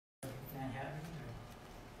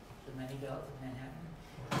the Money Belt of Manhattan.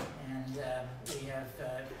 And we have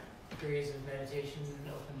periods of meditation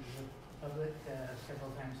open to the public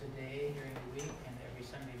several times a day during the week and every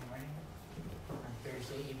Sunday morning. On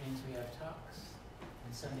Thursday evenings we have talks,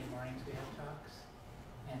 and Sunday mornings we have talks.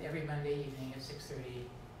 And every Monday evening at 6:30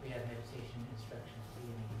 we have meditation instruction,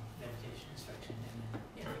 beginning meditation instruction and then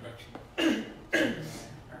introduction to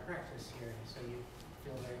our practice here. So you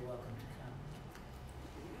feel very welcome to come.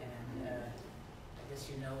 And I guess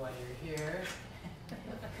you know why you're here.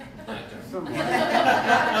 The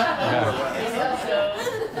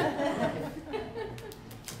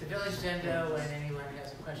Village Zendo, when anyone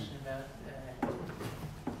has a question about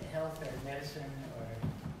health or medicine or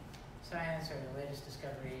science or the latest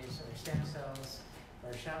discoveries or stem cells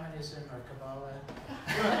or shamanism or Kabbalah,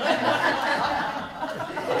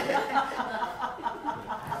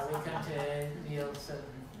 we come to Neil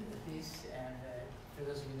Soten, Thiese, and for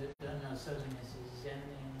those of you that don't know, Soten is his Zen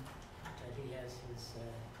name, but he has his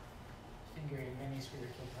finger in many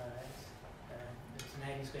spiritual pies. But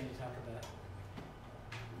tonight he's going to talk about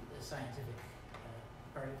the scientific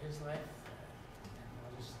part of his life, and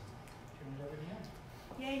I'll just turn it over to him.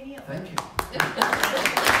 Yay, Neil. Thank you.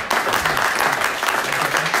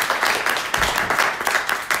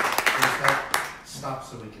 Stop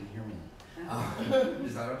so we can hear me.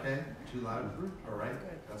 Is that okay? Too loud? All right?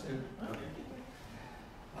 That's good? Okay.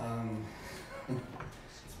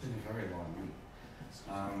 It's been a very long week.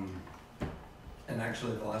 And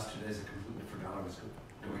actually, the last 2 days I completely forgot I was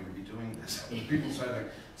going to be doing this. People started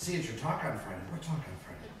like, see, it's your talk on Friday. We're talking on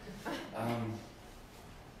Friday.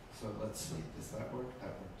 So let's see. Does that work?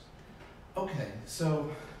 That works. Okay,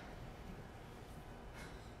 so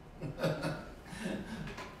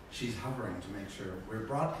she's hovering to make sure we're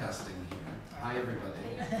broadcasting here. Hi,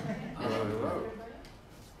 everybody. Hello.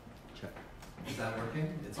 Check. Is that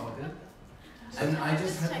working? It's all good? And I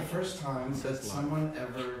just had the first time that someone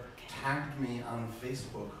ever tagged me on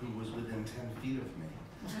Facebook who was within 10 feet of me.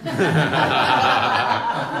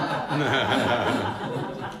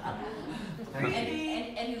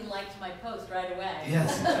 And who liked my post right away.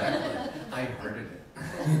 Yes, exactly. I heard it.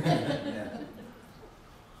 Yeah.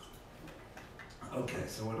 Okay,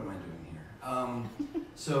 so what am I doing here?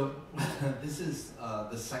 So this is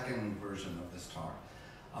the second version of this talk.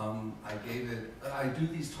 I do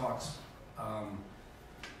these talks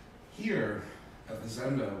here at the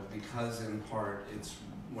Zendo because in part it's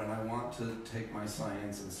when I want to take my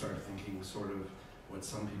science and start thinking sort of what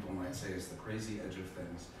some people might say is the crazy edge of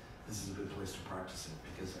things. This is a good place to practice it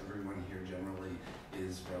because everyone here generally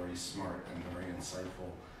is very smart and very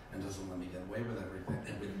insightful and doesn't let me get away with everything,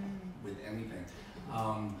 with anything,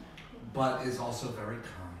 but is also very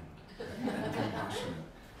kind and compassionate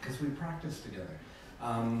because we practice together.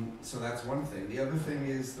 So that's one thing. The other thing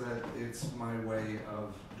is that it's my way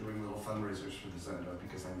of doing little fundraisers for the Zendo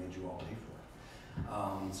because I made you all pay for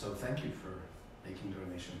it. So thank you for making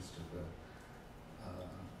donations to the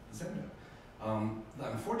Zendo.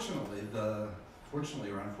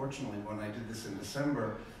 Fortunately or unfortunately, when I did this in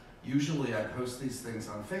December, usually I post these things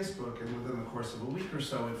on Facebook, and within the course of a week or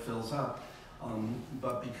so, it fills up.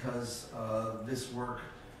 But because this work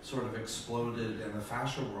sort of exploded in the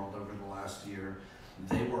fascia world over the last year,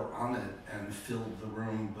 they were on it and filled the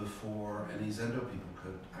room before any Zendo people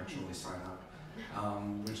could actually sign up,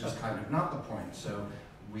 which is kind of not the point. So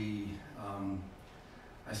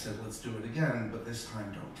I said, let's do it again, but this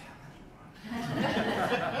time don't tell anyone.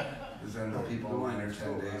 The Zendo people 9 or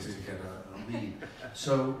 10 days to get a lead.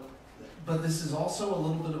 So, but this is also a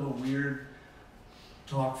little bit of a weird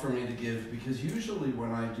talk for me to give because usually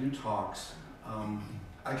when I do talks,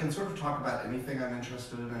 I can sort of talk about anything I'm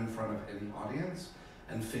interested in front of any audience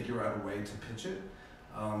and figure out a way to pitch it.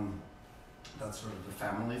 That's sort of the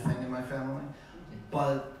family thing in my family.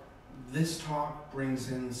 But this talk brings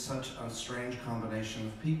in such a strange combination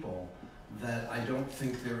of people that I don't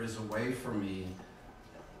think there is a way for me.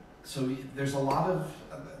 So there's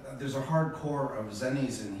there's a hardcore of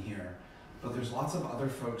Zennies in here, but there's lots of other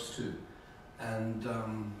folks too. And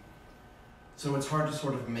so it's hard to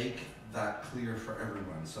sort of make that clear for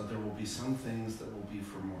everyone. So there will be some things that will be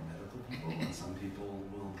for more medical people, and some people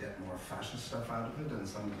will get more fascia stuff out of it, and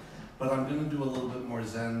some. But I'm going to do a little bit more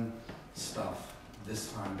Zen stuff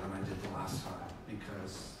this time than I did the last time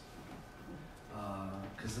because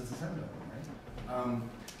it's a Zendo, right?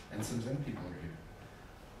 And some Zen people are here.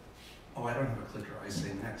 Oh, I don't have a clicker. I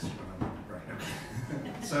say next when I'm right.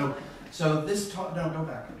 Okay. So this talk. No, go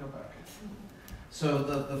back. So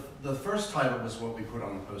the first title was what we put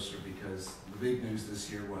on the poster because the big news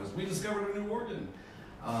this year was we discovered a new organ,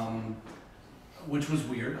 which was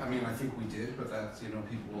weird. I mean, I think we did, but that's,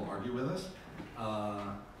 people will argue with us.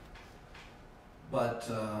 but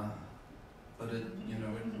it, you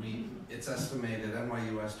know, it's estimated,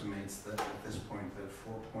 NYU estimates that at this point that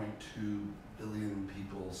 4.2 billion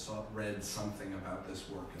people read something about this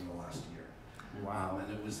work in the last year. Wow.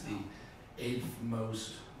 And it was the 8th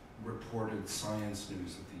most reported science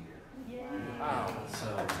news of the year. Yeah. Wow. So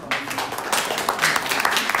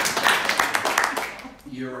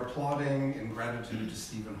you're applauding in gratitude to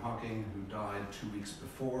Stephen Hawking, who died 2 weeks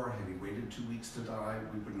before. Had he waited 2 weeks to die,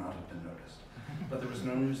 we would not have been noticed. But there was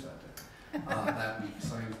no news that day. That week,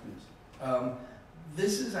 science news.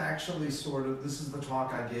 This is actually this is the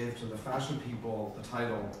talk I gave to the fascia people, the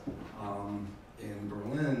title, in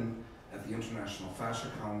Berlin at the International Fascia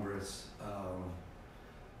Congress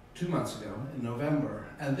 2 months ago in November.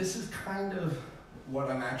 And this is kind of what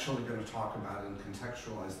I'm actually going to talk about and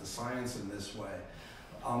contextualize the science in this way.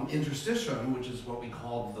 Interstitium, which is what we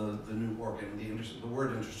call the new organ, the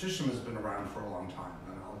word interstitium has been around for a long time,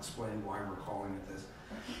 and I'll explain why we're calling it this.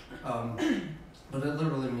 But it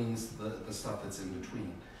literally means the stuff that's in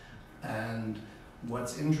between. And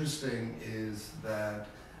what's interesting is that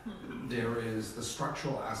there is the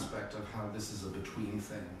structural aspect of how this is a between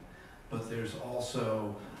thing, but there's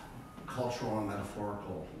also cultural and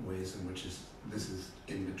metaphorical ways in which this is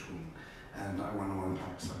in between. And I want to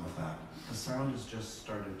unpack some of that. The sound has just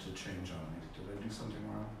started to change on me. Did I do something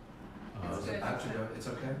wrong? Is it about to go? It's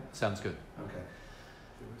okay? Sounds good. Okay.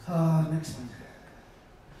 Next one.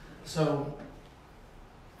 So,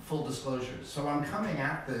 full disclosures. So I'm coming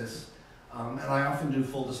at this, and I often do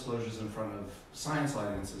full disclosures in front of science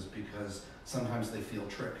audiences because sometimes they feel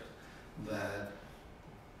tricked that,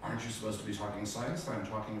 aren't you supposed to be talking science? I'm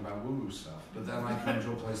talking about woo-woo stuff. But then I come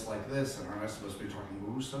to a place like this, and aren't I supposed to be talking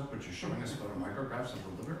woo-woo stuff, but you're showing us photomicrographs of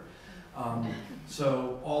the liver?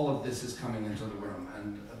 So all of this is coming into the room,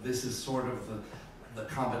 and this is sort of the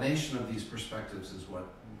combination of these perspectives is what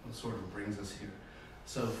sort of brings us here.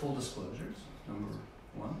 So full disclosures, number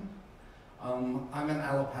 1. I'm an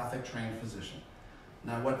allopathic trained physician.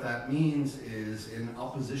 Now what that means is in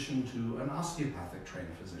opposition to an osteopathic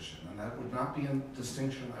trained physician, and that would not be a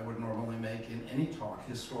distinction I would normally make in any talk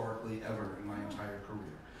historically ever in my entire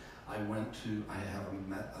career. I have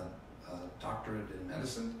a doctorate in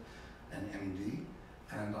medicine, an MD,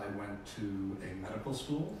 and I went to a medical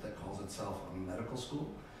school that calls itself a medical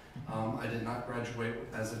school. I did not graduate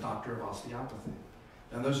as a doctor of osteopathy.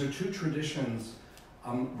 And those are two traditions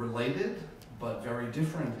related, but very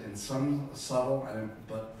different in some subtle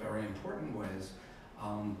but very important ways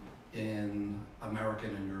in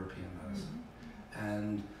American and European medicine.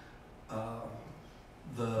 And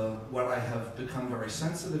what I have become very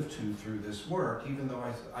sensitive to through this work, even though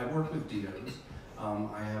I work with DOs,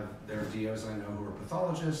 there are DOs I know who are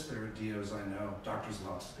pathologists, there are DOs I know, doctors of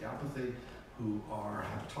osteopathy, who are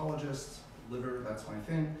hepatologists, liver, that's my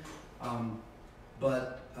thing.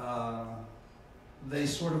 But they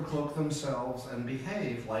sort of cloak themselves and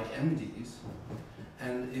behave like MDs.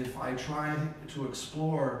 And if I try to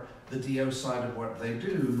explore the DO side of what they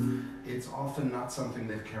do, it's often not something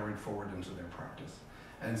they've carried forward into their practice.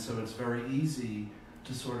 And so it's very easy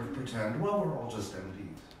to sort of pretend, well, we're all just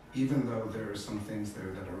MDs, even though there are some things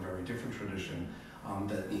there that are a very different tradition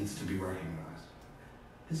that needs to be recognized.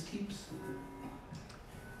 This keeps...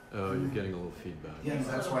 Oh, you're getting a little feedback. Yes,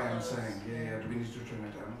 that's why I'm saying, yeah, do we need to turn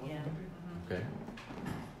it down a little bit? Okay.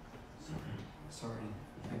 Sorry,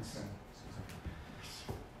 thanks, Sam.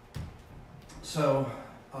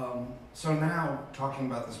 So now, talking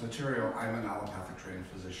about this material, I'm an allopathic trained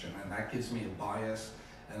physician, and that gives me a bias,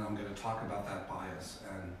 and I'm going to talk about that bias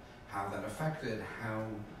and how that affected how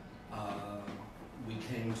we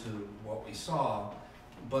came to what we saw,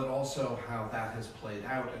 but also how that has played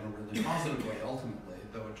out in a really positive way ultimately,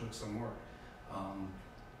 though it took some work,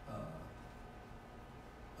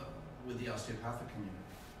 with the osteopathic community.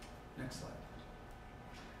 Next slide.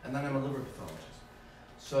 And then I'm a liver pathologist.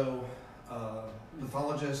 So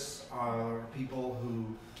pathologists are people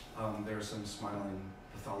who, there are some smiling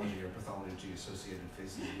pathology or pathology-associated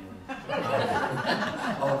faces.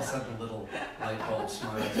 All of a sudden, little light bulb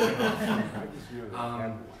smiles.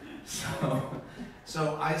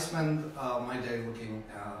 So I spend my day looking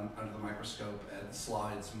under the microscope at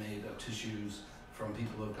slides made of tissues from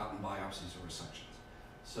people who have gotten biopsies or resections.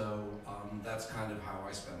 So that's kind of how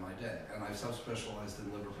I spend my day. And I've subspecialized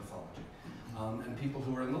in liver pathology. And people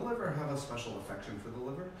who are in the liver have a special affection for the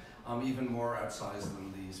liver, even more outsized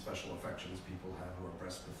than the special affections people have who are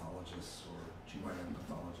breast pathologists or GYN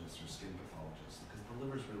pathologists or skin pathologists, because the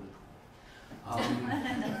liver's really cool.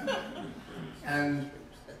 And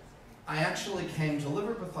I actually came to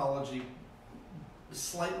liver pathology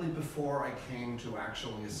slightly before I came to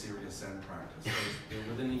actually a serious Zen practice. They're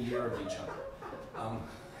within a year of each other.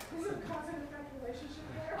 Is it cause and effect relationship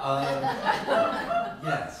there?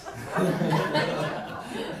 Yes.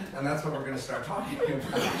 And that's what we're going to start talking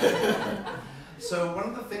about. So one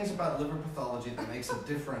of the things about liver pathology that makes it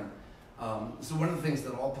different, so one of the things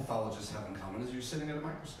that all pathologists have in common is you're sitting at a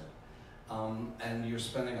microscope. And you're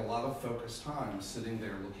spending a lot of focused time sitting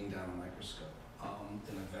there looking down a microscope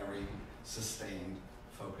in a very sustained,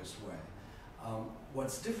 focused way.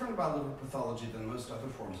 What's different about liver pathology than most other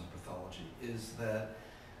forms of pathology is that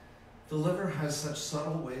the liver has such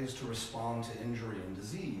subtle ways to respond to injury and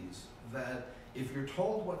disease that if you're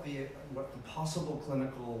told what the possible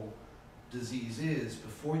clinical disease is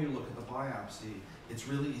before you look at the biopsy, it's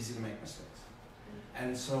really easy to make mistakes.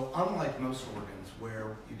 And so unlike most organs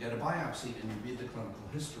where you get a biopsy and you read the clinical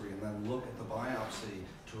history and then look at the biopsy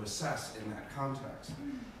to assess in that context,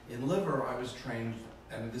 in liver I was trained,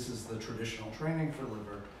 and this is the traditional training for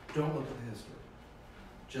liver, don't look at the history.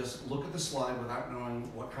 Just look at the slide without knowing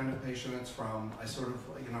what kind of patient it's from. I sort of,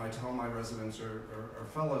 I tell my residents or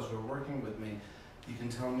fellows who are working with me, you can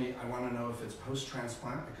tell me, I want to know if it's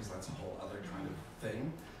post-transplant because that's a whole other kind of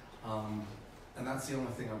thing. And that's the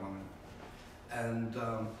only thing I want to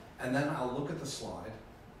know. And then I'll look at the slide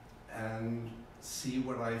and see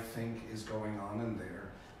what I think is going on in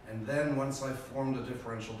there. And then once I've formed a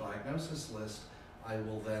differential diagnosis list, I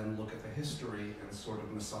will then look at the history and sort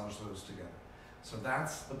of massage those together. So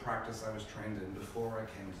that's the practice I was trained in before I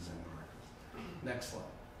came to Zen practice. Next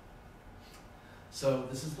slide. So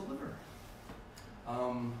this is the liver.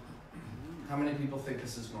 How many people think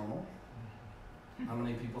this is normal? How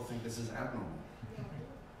many people think this is abnormal?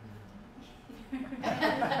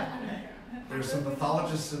 There's some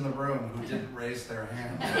pathologists in the room who didn't raise their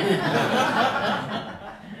hand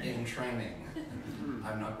in training.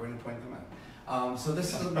 I'm not going to point them out. So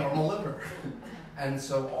this is a normal liver. And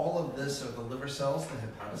so all of this are the liver cells, the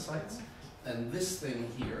hepatocytes. And this thing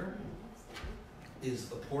here is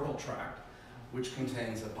the portal tract, which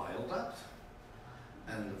contains a bile duct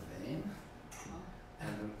and a vein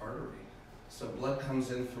and an artery. So blood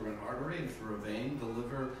comes in through an artery and through a vein. The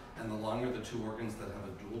liver and the lung are the two organs that have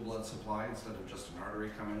a dual blood supply. Instead of just an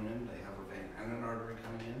artery coming in, they have a vein and an artery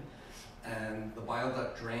coming in. And the bile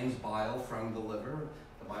duct drains bile from the liver.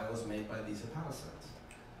 The bile is made by these hepatocytes,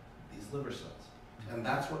 these liver cells. And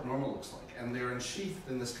that's what normal looks like. And they're ensheathed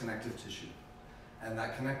in this connective tissue. And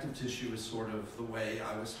that connective tissue is sort of the way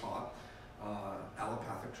I was taught,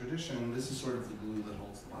 allopathic tradition. This is sort of the glue that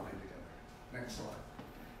holds the body together. Next slide.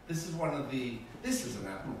 This is an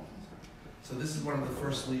abnormal. So this is one of the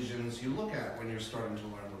first lesions you look at when you're starting to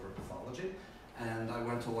learn liver pathology. And I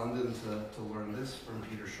went to London to learn this from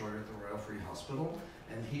Peter Scheuer at the Royal Free Hospital.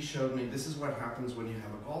 And he showed me this is what happens when you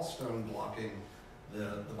have a gallstone blocking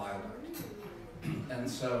the bile duct. And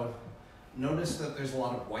so notice that there's a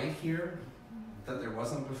lot of white here that there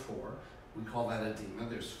wasn't before. We call that edema.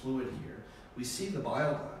 There's fluid here. We see the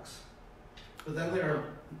bile ducts. But then there are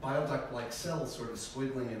bile duct-like cells sort of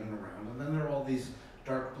squiggling in and around. And then there are all these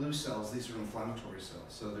dark blue cells. These are inflammatory cells.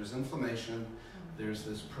 So there's inflammation. There's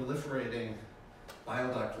this proliferating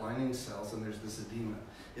bile duct lining cells, and there's this edema.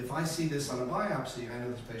 If I see this on a biopsy, I know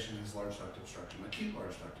this patient has large duct obstruction, acute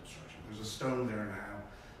large duct obstruction. There's a stone there now,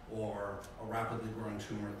 or a rapidly growing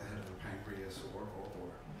tumor at the head of the pancreas, or.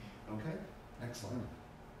 Okay, next slide.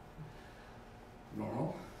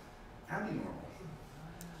 Normal, abnormal.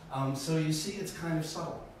 So you see it's kind of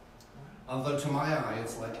subtle. Although to my eye,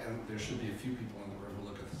 it's like, and there should be a few people in the room who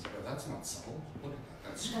look at this and go, that's not subtle. Look at that,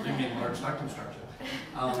 that's screaming large duct obstruction.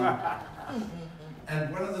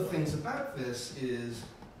 And one of the things about this is,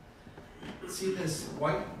 see this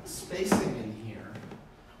white spacing in here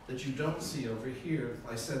that you don't see over here.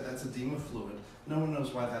 I said that's edema fluid. No one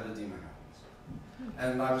knows why that edema happens.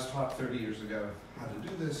 And I was taught 30 years ago how to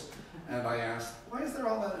do this, and I asked, why is there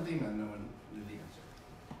all that edema? And no one knew the answer.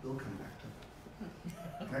 We'll come back to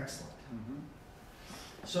that. Next slide.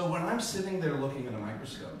 So when I'm sitting there looking at a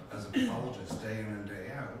microscope as a pathologist day in and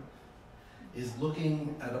day out, is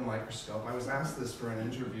looking at a microscope. I was asked this for an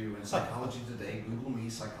interview in Psychology Today. Google me,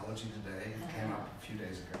 Psychology Today. It came up a few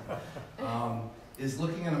days ago. Is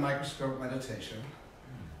looking at a microscope meditation,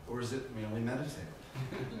 or is it merely meditative?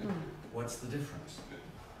 What's the difference?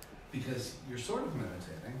 Because you're sort of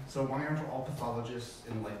meditating, so why aren't all pathologists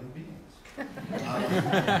enlightened beings?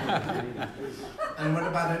 And what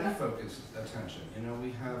about any focused attention? You know,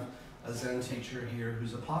 we have a Zen teacher here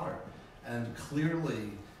who's a potter, and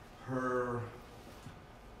clearly her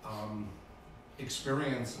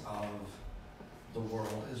experience of the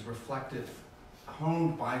world is reflected,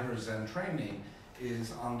 honed by her Zen training,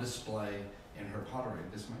 is on display in her pottery.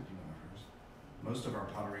 This might be one of hers. Most of our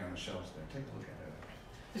pottery on the shelves there. Take a look at it.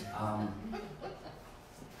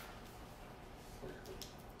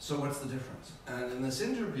 So what's the difference? And in this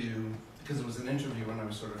interview, because it was an interview and I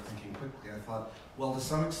was sort of thinking quickly, I thought, well, to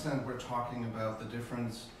some extent we're talking about the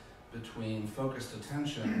difference between focused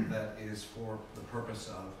attention that is for the purpose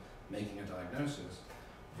of making a diagnosis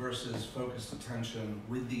versus focused attention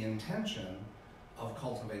with the intention of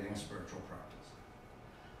cultivating spiritual practice.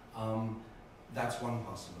 That's one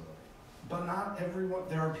possibility. But not everyone,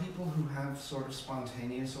 there are people who have sort of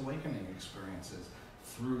spontaneous awakening experiences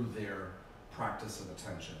through their practice of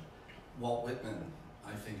attention. Walt Whitman,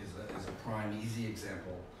 I think, is a prime, easy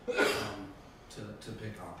example to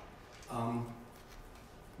pick up.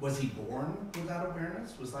 Was he born with that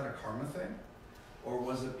awareness? Was that a karma thing? Or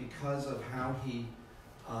was it because of how he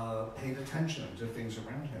paid attention to things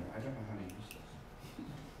around him? I don't know how to use this.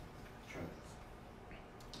 Try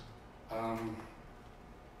this.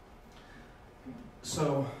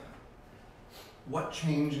 So, what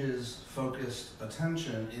changes focused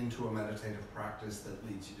attention into a meditative practice that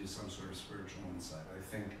leads you to some sort of spiritual insight? I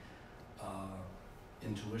think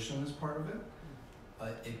intuition is part of it.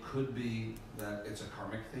 It could be that it's a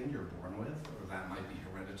karmic thing you're born with, or that might be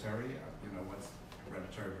hereditary. You know, what's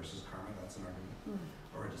hereditary versus karma? That's an argument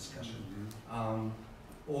or a discussion.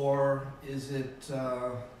 Or is it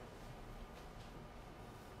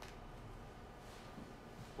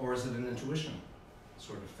an intuition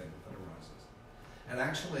sort of thing that arises? And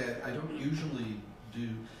actually, I don't usually do,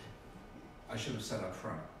 I should have said up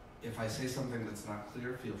front, if I say something that's not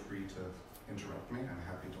clear, feel free to interrupt me. I'm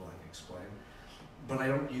happy to explain. But I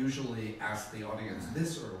don't usually ask the audience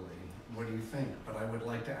this early, what do you think? But I would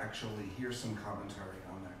like to actually hear some commentary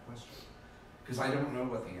on that question. Because I don't know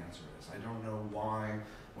what the answer is. I don't know why,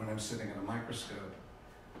 when I'm sitting at a microscope,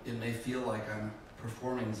 it may feel like I'm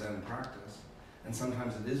performing Zen practice. And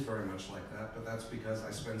sometimes it is very much like that, but that's because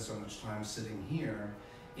I spend so much time sitting here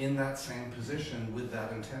in that same position with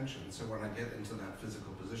that intention. So when I get into that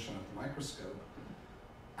physical position at the microscope,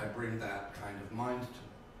 I bring that kind of mind to it.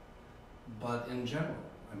 But in general,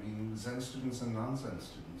 I mean, Zen students and non-Zen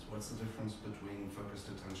students, what's the difference between focused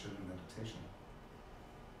attention and meditation?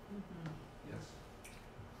 Yes?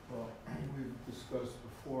 Well, we've discussed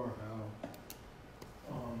before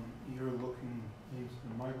how you're looking into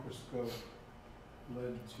the microscope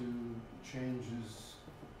led to changes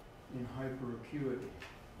in hyperacuity.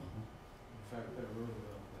 In fact, I wrote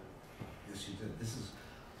about that. Yes, you did. This is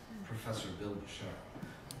Professor Bill Bashar,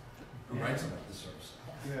 who writes about this sort of stuff.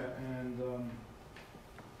 Yeah, and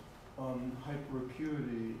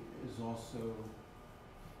hyperacuity is also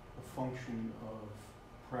a function of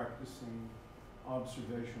practicing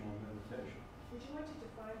observational meditation. Would you like to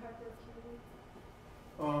define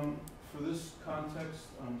hyperacuity? For this context,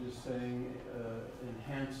 I'm just saying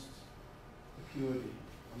enhanced acuity.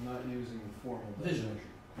 I'm not using the formal Vision. definition.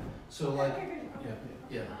 So like,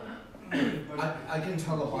 yeah. I can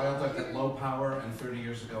tell a viaduct at low power, and 30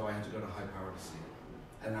 years ago I had to go to high power to see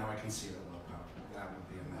it. And now I can see it at low power. That would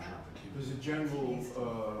be a measure of acuity. There's a general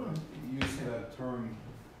use of that term,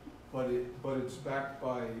 but it's backed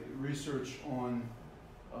by research on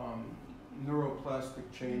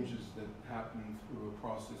neuroplastic changes that happen through a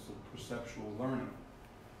process of perceptual learning.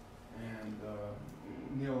 And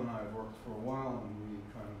Neil and I have worked for a while, and we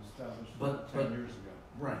kind of established that 10 years ago.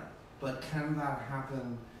 Right. But can that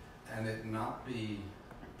happen and it not be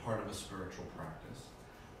part of a spiritual practice?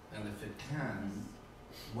 And if it can,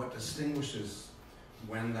 what distinguishes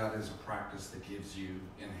when that is a practice that gives you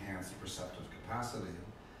enhanced perceptive capacity,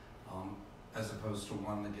 as opposed to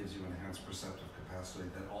one that gives you enhanced perceptive capacity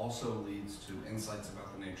that also leads to insights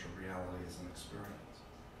about the nature of reality as an experience?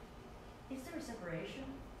 Is there a separation?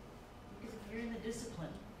 Because if you're in the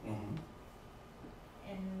discipline and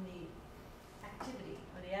the activity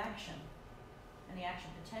or the action and the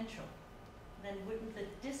action potential, then wouldn't the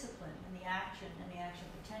discipline and the action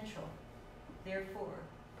potential therefore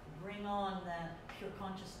bring on that pure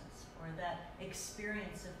consciousness or that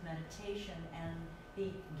experience of meditation and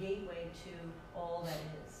the gateway to all that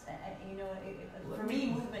is? For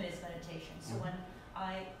me, movement is meditation. So when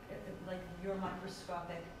I, like your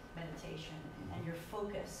microscopic meditation and your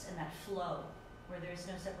focus and that flow where there's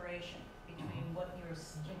no separation between what you're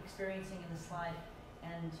experiencing in the slide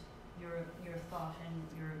and your thought and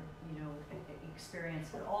your experience,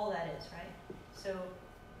 but all that is, right? So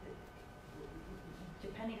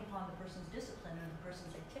depending upon the person's discipline or the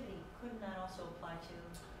person's activity, couldn't that also apply to?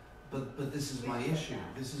 But this is my issue.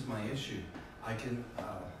 This is my issue. I can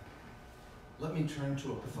let me turn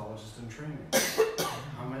to a pathologist in training.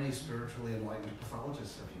 How many spiritually enlightened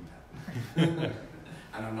pathologists have you met?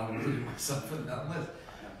 and I'm not including myself in that list.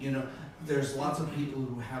 You know, there's lots of people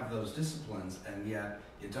who have those disciplines, and yet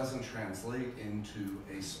it doesn't translate into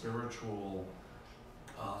a spiritual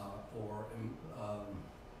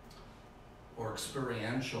or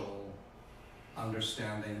experiential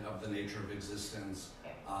understanding of the nature of existence,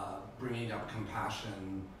 bringing up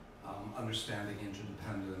compassion, understanding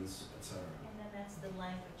interdependence, etc. And then that's the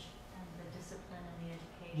language and the discipline and the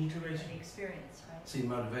education and the experience, right? See,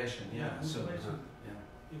 motivation, yeah. So, Motivation. yeah.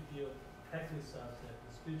 If you practice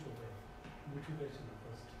the spiritual way, motivation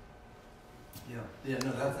first. Yeah,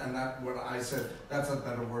 no, what I said, that's a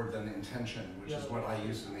better word than intention, which is what I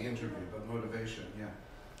used in the interview, but motivation, yeah.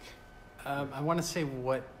 I want to say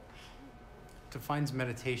what defines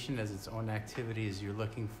meditation as its own activity is you're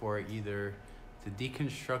looking for either the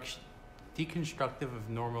deconstructive of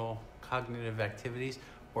normal cognitive activities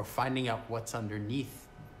or finding out what's underneath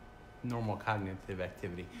normal cognitive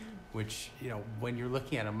activity, which, you know, when you're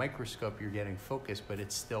looking at a microscope, you're getting focus, but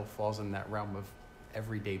it still falls in that realm of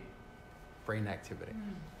everyday brain activity.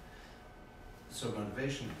 So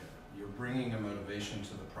motivation, you're bringing a motivation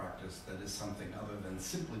to the practice that is something other than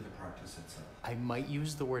simply the practice itself. I might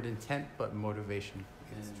use the word intent, but motivation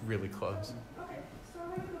is really close. Okay, so I'm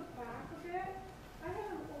going to go back a bit. I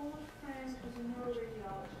have an old friend who's a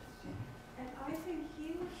neuroradiologist, and I think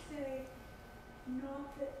he would say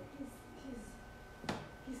not that he's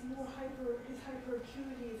more his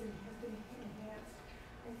hyperacuity has been enhanced.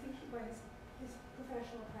 I think by his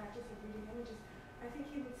professional practice of reading images, I think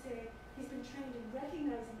he would say he's been trained in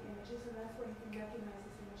recognizing images, and that's why he can recognize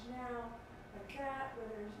this image now, like that,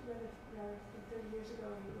 rather than 30 years ago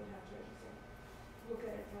he would have to, as you say, look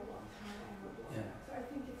at it for a long time and look at it. So I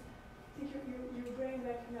think your brain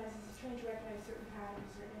is trained to recognize certain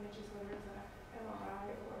patterns, certain images, whether it's an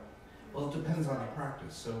MRI or... Well, it depends on the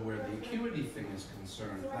practice. So where the acuity thing is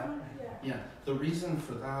concerned, the reason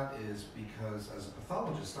for that is because as a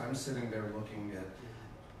pathologist, I'm sitting there looking at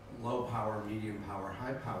low power, medium power,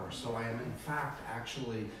 high power. So I am in fact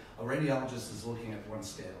actually, a radiologist is looking at one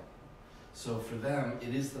scale. So for them,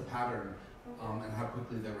 it is the pattern and how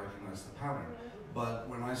quickly they recognize the pattern. But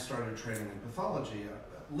when I started training in pathology,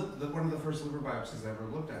 one of the first liver biopsies I ever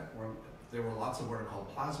looked at, there were lots of what are called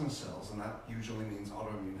plasma cells, and that usually means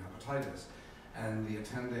autoimmune hepatitis. And the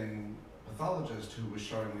attending pathologist who was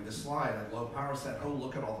showing me the slide at low power said, "Oh,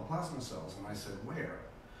 look at all the plasma cells." And I said, "Where?"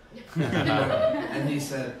 And he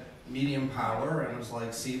said, "Medium power." And I was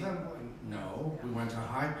like, "See them?" No. We went to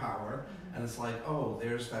high power, and it's like, "Oh,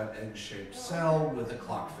 there's that egg-shaped cell with a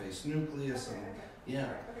clock-faced nucleus." And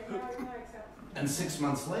yeah. And 6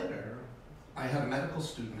 months later, I had a medical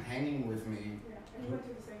student hanging with me. And you went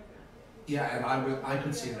through the same thing. Yeah, and I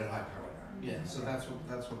could see it at high power. Yeah, so that's what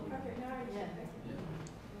we Okay, now I yeah.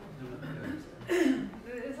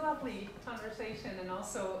 It's a lovely conversation, and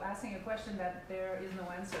also asking a question that there is no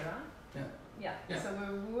answer, huh? Yeah. So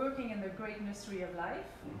we're working in the great mystery of life,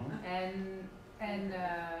 and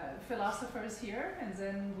philosophers here, and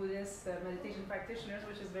Zen Buddhist meditation practitioners,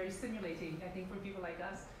 which is very stimulating, I think, for people like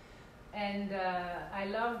us. And I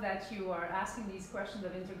love that you are asking these questions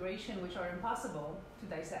of integration, which are impossible to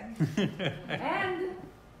dissect. And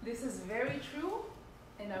this is very true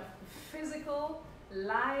in a physical,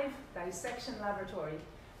 live dissection laboratory.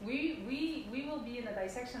 We will be in a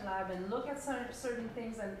dissection lab and look at certain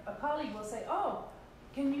things, and a colleague will say, "Oh,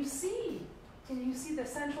 can you see the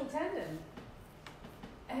central tendon?"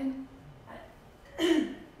 And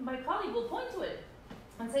my colleague will point to it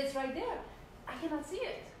and say, "It's right there." I cannot see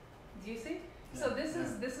it. Do you see? So this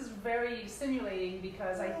is very stimulating,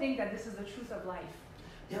 because I think that this is the truth of life.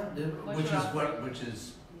 Yeah, which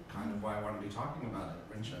is kind of why I want to be talking about it,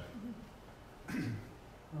 Rinsha.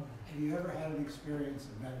 Have you ever had an experience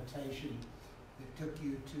of meditation that took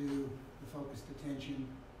you to the focused attention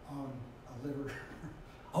on a liver?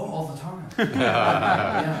 Oh, all the time.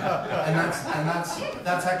 Yeah. And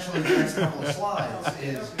that's actually the next couple of slides.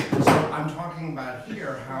 So I'm talking about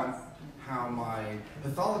here how my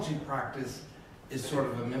pathology practice is sort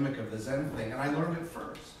of a mimic of the Zen thing, and I learned it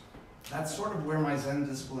first. That's sort of where my Zen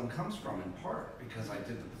discipline comes from, in part, because I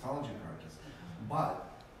did the pathology practice. But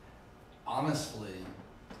honestly,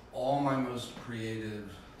 all my most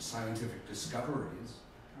creative scientific discoveries,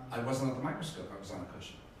 I wasn't at the microscope, I was on a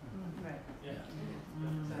cushion. Right. Yeah.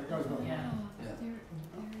 There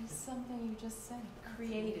is something you just said,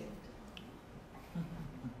 creative.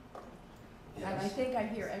 Yes. And I think I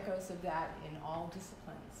hear echoes of that in all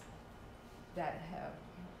disciplines that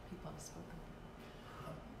people have spoken.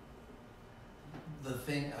 The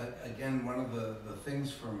thing, again, one of the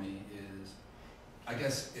things for me is, I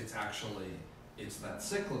guess it's that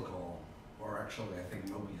cyclical, or actually I think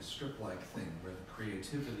Mobius strip-like thing where the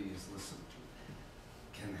creativity is listened to,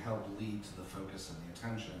 can help lead to the focus and the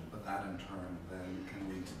attention, but that in turn then can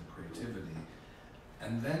lead to the creativity.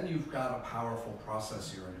 And then you've got a powerful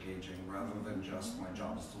process you're engaging rather than just my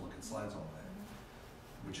job is to look at slides all day,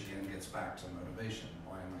 which again gets back to motivation.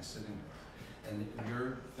 Why am I sitting there? And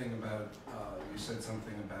your thing about, you said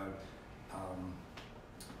something about, I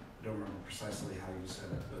don't remember precisely how you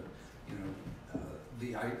said it, but you know,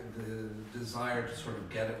 the desire to sort of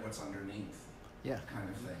get at what's underneath, kind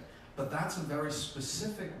of thing. But that's a very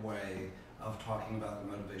specific way of talking about the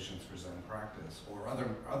motivations for Zen practice or other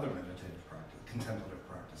meditative practice, contemplative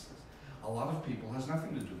practices. A lot of people has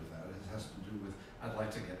nothing to do with that. It has to do with I'd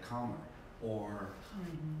like to get calmer, or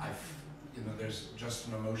there's just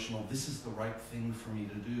an emotional. This is the right thing for me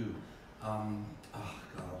to do. Oh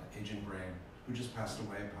God, aging brain. Who just passed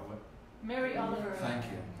away? Poet. Mary Oliver. Thank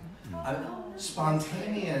you.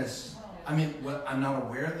 Spontaneous. I mean, well, I'm not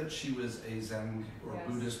aware that she was a Zen or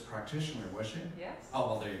Buddhist practitioner, was she? Yes. Oh,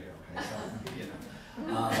 well, there you go. Okay, so, you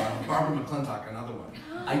know. Barbara McClintock, another one.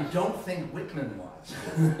 I don't think Whitman was.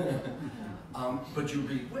 But you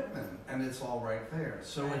read Whitman, and it's all right there.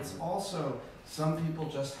 So it's also, some people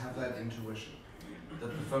just have that intuition,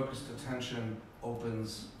 that the focused attention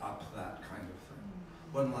opens up that kind of thing.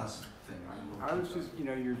 One last thing. I was just,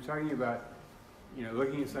 you're talking about,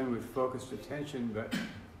 looking at something with focused attention, but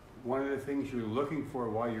one of the things you're looking for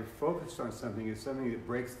while you're focused on something is something that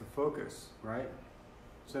breaks the focus, right?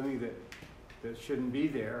 Something that shouldn't be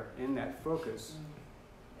there in that focus.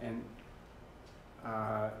 And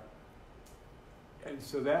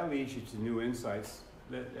so that leads you to new insights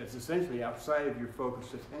that's essentially outside of your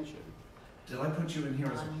focused attention. Did I put you in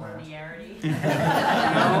here as a plant? Linearity. Listen,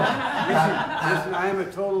 I am a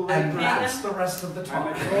total layperson. And that's the rest of the talk.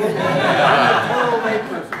 I'm a total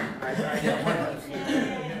layperson.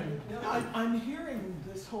 I'm hearing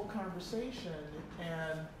this whole conversation,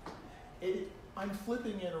 and I'm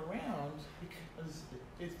flipping it around because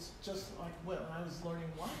it's just like when I was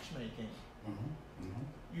learning watchmaking. Mm-hmm. Mm-hmm.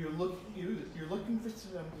 You're looking for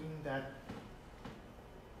something that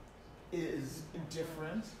is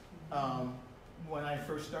different. When I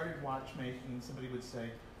first started watchmaking, somebody would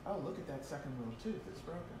say, "Oh, look at that second little tooth; it's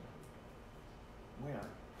broken." Where?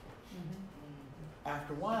 Mm-hmm.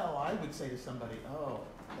 After a while, I would say to somebody, "Oh,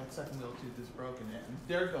 that second little tooth is broken," and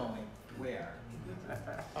they're going, "Where?"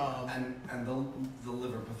 And the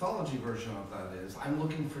liver pathology version of that is, I'm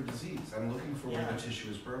looking for disease. I'm looking for where the tissue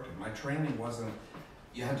is broken. My training wasn't,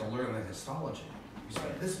 you had to learn the histology. You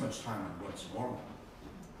spent this much time on what's normal.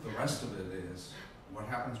 The rest of it is what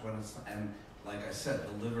happens when it's, and like I said,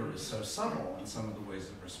 the liver is so subtle in some of the ways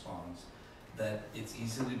it responds that it's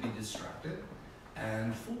easy to be distracted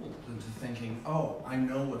and fooled into thinking, oh, I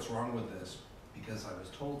know what's wrong with this because I was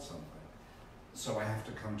told something. So I have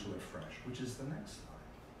to come to it fresh, which is the next slide.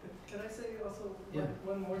 Can I say also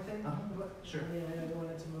one more thing? Sure. I mean, I know you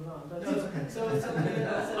wanted to move on, but No, it's okay. so somebody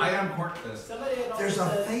had also, I uncorked this. Somebody had also There's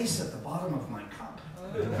said, a face at the bottom of my cup.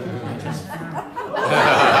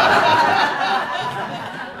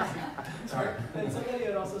 Sorry. And somebody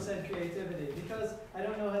had also said creativity, because I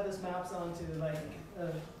don't know how this maps onto like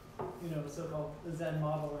so-called Zen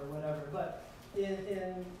model or whatever, but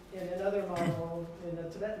in another model in the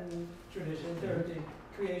Tibetan tradition, there would be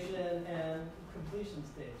creation and completion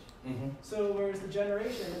stage. Mm-hmm. So whereas the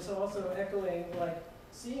generation is also echoing like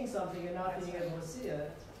seeing something and not being able to see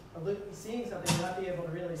it, or seeing something and not being able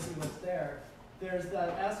to really see what's there. There's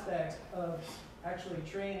that aspect of actually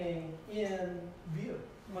training in view,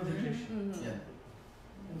 concentration. Yeah.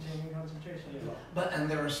 And training concentration as well. But, and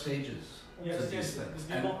there are stages to these things.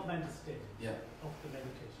 Developmental stage Yeah. of the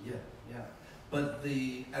meditation. Yeah, yeah. But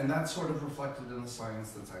and that's sort of reflected in the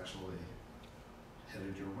science that's actually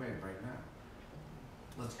headed your way right now.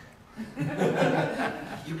 Let's go.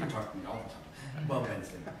 You can talk to me all the time. Well,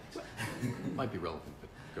 Wednesday nights. Might be relevant, but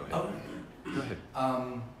go ahead. Oh. Go ahead.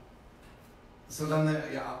 So then,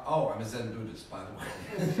 I'm a Zen Buddhist, by the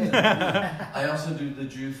way. I also do the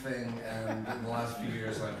Jew thing, and in the last few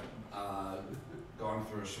years I've gone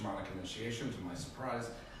through a shamanic initiation, to my surprise,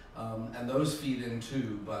 and those feed in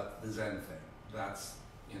too, but the Zen thing, that's,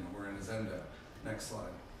 we're in a Zendo. Next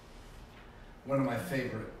slide. One of my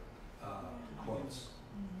favorite quotes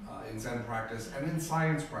in Zen practice and in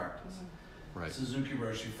science practice. Right. Suzuki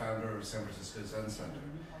Roshi, founder of San Francisco Zen Center.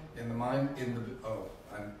 Never mind.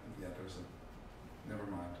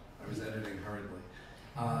 I was editing hurriedly.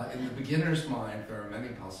 In the beginner's mind, there are many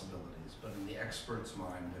possibilities, but in the expert's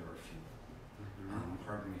mind, there are few.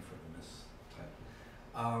 Pardon me for the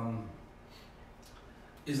mistype.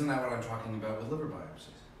 Isn't that what I'm talking about with liver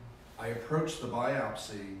biopsies? I approach the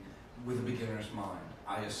biopsy with a beginner's mind.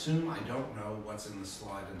 I assume I don't know what's in the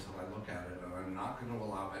slide until I look at it, and I'm not going to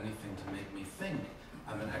allow anything to make me think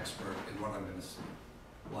I'm an expert in what I'm going to see.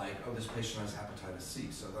 Like, oh, this patient has hepatitis C,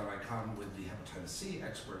 so then I come with the hepatitis C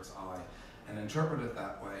expert's eye and interpret it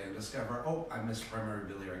that way and discover, oh, I missed primary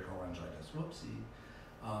biliary cholangitis. Whoopsie.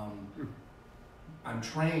 I'm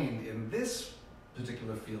trained in this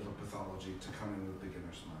particular field of pathology to come in with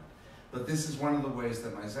beginner's mind. But this is one of the ways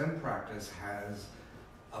that my Zen practice has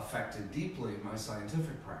affected deeply my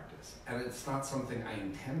scientific practice. And it's not something I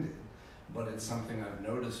intended, but it's something I've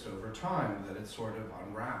noticed over time, that it sort of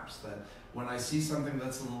unwraps, that when I see something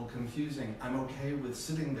that's a little confusing, I'm okay with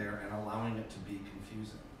sitting there and allowing it to be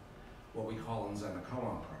confusing. What we call in Zen a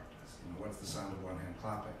koan practice. You know, what's the sound of one hand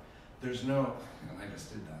clapping? There's no, and I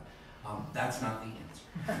just did that. That's not the answer.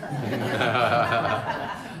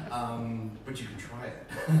 But you can try it.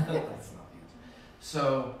 That's not the answer.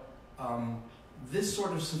 So this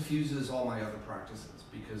sort of suffuses all my other practices,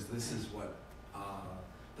 because this is what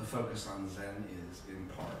the focus on Zen is in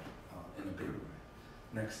part, in a big way.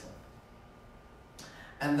 Next slide.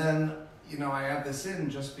 And then, you know, I add this in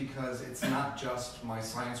just because it's not just my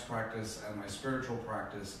science practice and my spiritual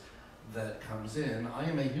practice that comes in. I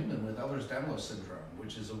am a human with Ehlers-Danlos syndrome,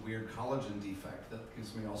 which is a weird collagen defect that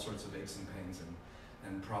gives me all sorts of aches and pains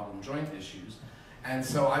and problem joint issues. And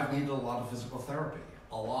so I've needed a lot of physical therapy,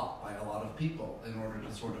 a lot, by a lot of people, in order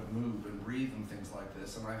to sort of move and breathe and things like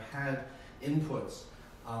this. And I've had inputs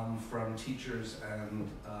from teachers and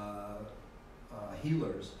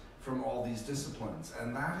healers from all these disciplines.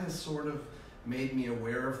 And that has sort of made me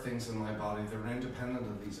aware of things in my body that are independent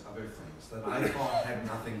of these other things that I thought had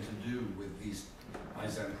nothing to do with my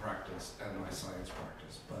Zen practice and my science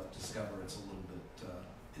practice, but discover it's a little bit,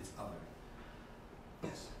 it's other.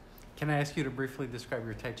 Yes? Can I ask you to briefly describe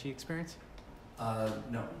your Tai Chi experience?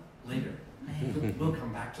 No, later. We'll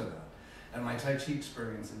come back to that. And my Tai Chi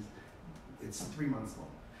experience it's 3 months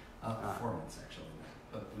long. 4 months actually.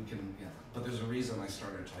 But we can, yeah. But there's a reason I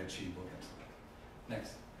started Tai Chi, we'll get to that.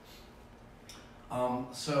 Next.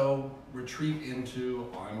 So retreat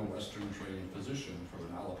into, I'm a Western trained physician from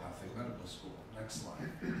an allopathic medical school. Next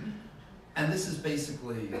slide. And this is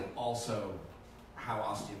basically also how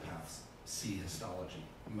osteopaths see histology,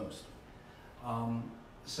 mostly.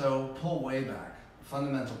 So pull way back.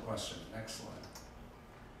 Fundamental question. Next slide.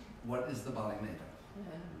 What is the body made of?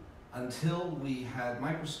 Yeah. Until we had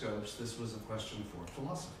microscopes, this was a question for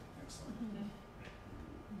philosophy. Next slide.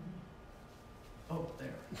 Oh,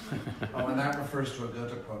 there. Oh, and that refers to a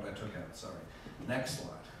Goethe quote I took out, sorry. Next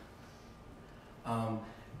slide.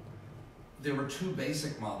 There were two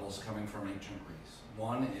basic models coming from ancient Greece.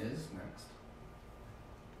 One is, next,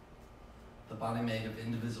 the body made of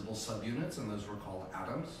indivisible subunits, and those were called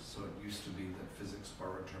atoms. So it used to be that physics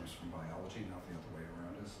borrowed terms from biology, not the other way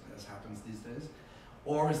around as happens these days.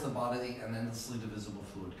 Or is the body an endlessly divisible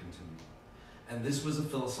fluid continuum? And this was a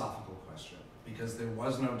philosophical question, because there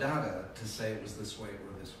was no data to say it was this way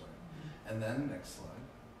or this way. And then, next slide.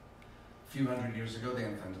 A few hundred years ago, they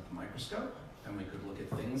invented the microscope, and we could look at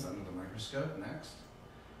things under the microscope. Next.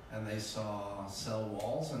 And they saw cell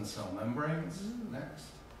walls and cell membranes. Next.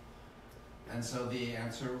 And so the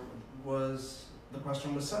answer was, the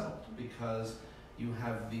question was settled, because you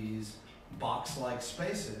have these box-like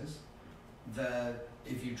spaces that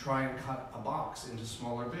if you try and cut a box into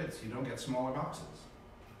smaller bits, you don't get smaller boxes.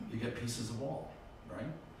 You get pieces of wall,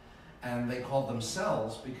 right? And they called them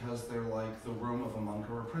cells because they're like the room of a monk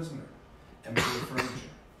or a prisoner, empty of furniture.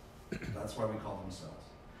 That's why we call them cells.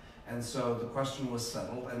 And so the question was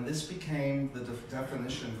settled, and this became the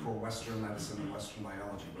definition for Western medicine and Western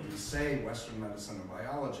biology. When we say Western medicine and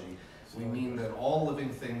biology, we mean that all living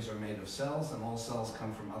things are made of cells, and all cells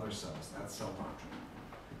come from other cells. That's cell doctrine.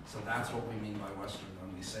 So that's what we mean by Western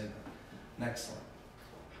when we say that. Next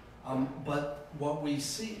slide. But what we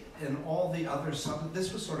see in all the other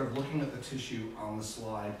this was sort of looking at the tissue on the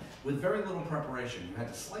slide with very little preparation. You had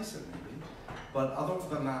to slice it maybe, but other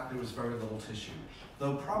than that, there was very little tissue.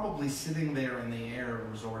 Though probably sitting there in the air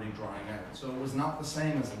was already drying out. So it was not the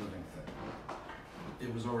same as a living thing.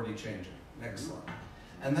 It was already changing. Next slide.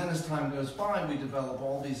 And then as time goes by, we develop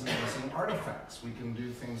all these amazing artifacts. We can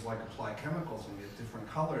do things like apply chemicals and get different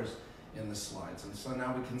colors in the slides. And so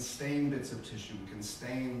now we can stain bits of tissue. We can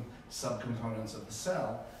stain subcomponents of the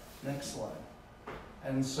cell. Next slide.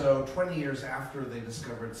 And so 20 years after they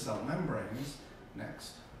discovered cell membranes,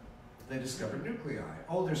 next, they discovered nuclei.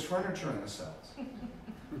 Oh, there's furniture in the cells.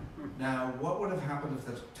 Now, what would have happened if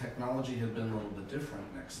the technology had been a little bit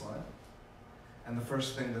different? Next slide. And the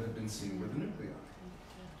first thing that had been seen were the nuclei.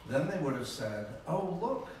 Then they would have said, oh,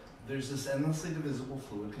 look, there's this endlessly divisible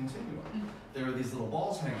fluid continuum. There are these little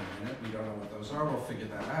balls hanging in it. We don't know what those are. We'll figure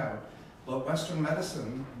that out. But Western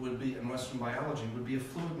medicine would be, and Western biology would be a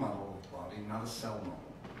fluid model of the body, not a cell model.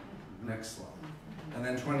 Next slide. And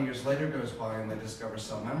then 20 years later goes by and they discover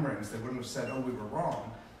cell membranes. They wouldn't have said, oh, we were wrong.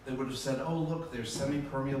 They would have said, oh, look, there's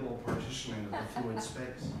semi-permeable partitioning of the fluid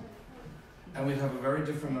space. And we'd have a very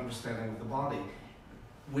different understanding of the body,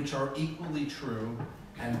 which are equally true,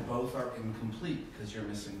 and both are incomplete because you're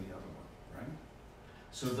missing the other one, right?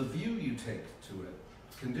 So the view you take to it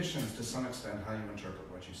conditions to some extent how you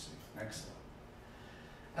interpret what you see. Next slide.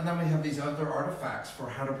 And then we have these other artifacts for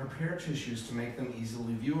how to prepare tissues to make them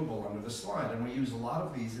easily viewable under the slide. And we use a lot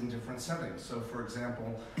of these in different settings. So for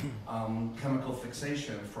example, chemical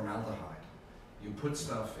fixation, formaldehyde. You put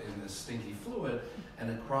stuff in this stinky fluid and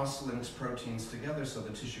it cross-links proteins together so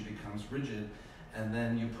the tissue becomes rigid, and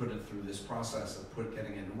then you put it through this process of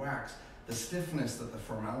getting it in wax. The stiffness that the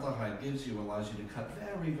formaldehyde gives you allows you to cut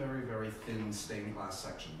very, very, very thin stained glass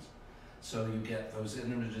sections. So you get those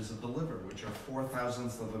images of the liver, which are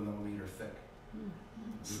 0.004 of a millimeter thick,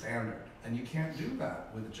 standard. And you can't do that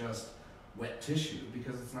with just wet tissue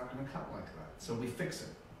because it's not going to cut like that. So we fix it.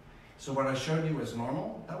 So what I showed you as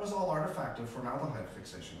normal, that was all artifact of formaldehyde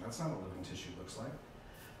fixation. That's not what living tissue looks like.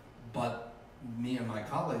 But me and my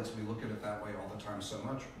colleagues, we look at it that way all the time so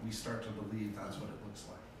much, we start to believe that's what it looks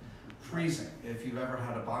like. Freezing. If you've ever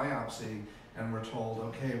had a biopsy and we're told,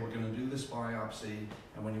 okay, we're going to do this biopsy,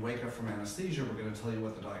 and when you wake up from anesthesia, we're going to tell you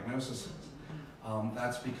what the diagnosis is.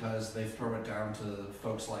 That's because they throw it down to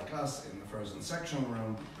folks like us in the frozen section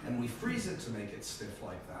room, and we freeze it to make it stiff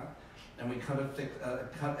like that, and we cut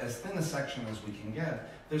as thin a section as we can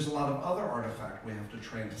get. There's a lot of other artifact we have to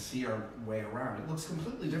train to see our way around. It looks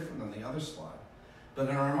completely different than the other slide, but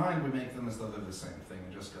in our mind, we make them as though they're the same thing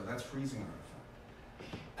and just go, that's freezing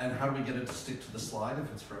artifact. And how do we get it to stick to the slide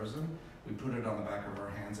if it's frozen? We put it on the back of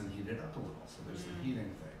our hands and heat it up a little, so there's the heating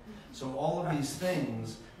thing. So all of these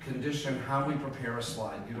things condition how we prepare a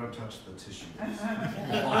slide. You don't touch the tissue.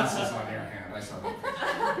 Glasses on your hand, I saw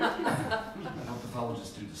that. I know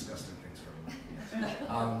pathologists do disgusting things for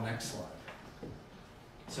a living. Next slide.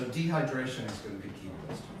 So dehydration is going to be key to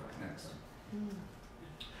this talk. Next.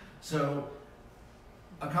 So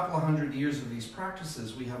a couple of hundred years of these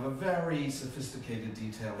practices, we have a very sophisticated,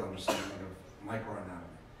 detailed understanding of microanatomy.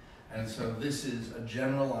 And so this is a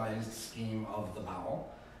generalized scheme of the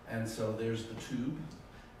bowel. And so there's the tube.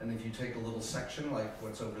 And if you take a little section like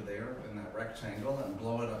what's over there in that rectangle and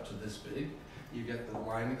blow it up to this big, you get the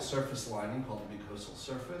lining, surface lining called the mucosal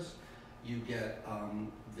surface. You get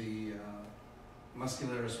the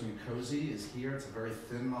muscularis mucosae is here. It's a very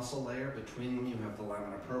thin muscle layer. Between them you have the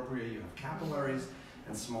lamina propria, you have capillaries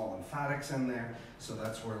and small lymphatics in there. So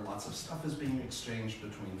that's where lots of stuff is being exchanged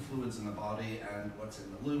between fluids in the body and what's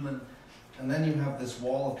in the lumen. And then you have this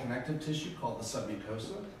wall of connective tissue called the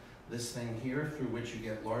submucosa. This thing here through which you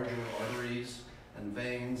get larger arteries and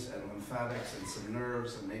veins and lymphatics and some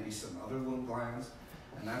nerves and maybe some other little glands.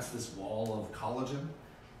 And that's this wall of collagen.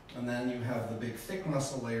 And then you have the big thick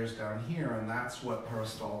muscle layers down here, and that's what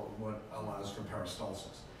allows for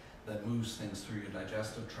peristalsis, that moves things through your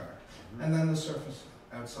digestive tract. And then the surface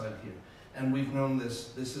outside here. And we've known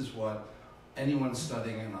this is what anyone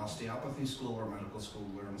studying in osteopathy school or medical school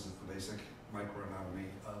learns is the basic microanatomy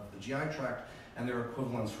of the GI tract, and there are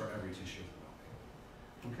equivalents for every tissue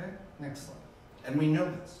of the body. Okay, next slide. And we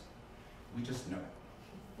know this. We just know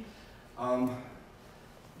it.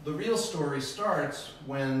 The real story starts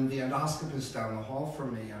when the endoscopist down the hall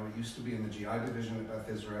from me, I used to be in the GI division at Beth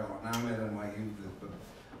Israel, now I'm at NYU, but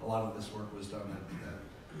a lot of this work was done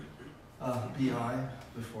at BI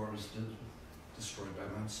before it was destroyed by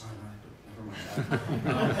Mount Sinai, but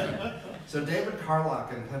never mind. So David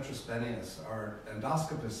Carlock and Petrus Benius are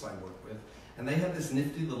endoscopists I work with, and they had this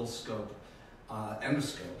nifty little scope,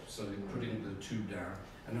 endoscope, so you're putting the tube down,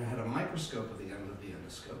 and it had a microscope at the end of the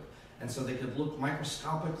endoscope. And so they could look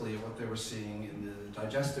microscopically at what they were seeing in the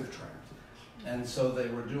digestive tract. And so they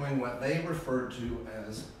were doing what they referred to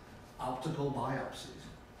as optical biopsies.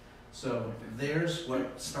 So there's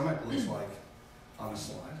what stomach looks like on a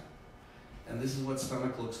slide. And this is what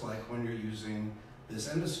stomach looks like when you're using this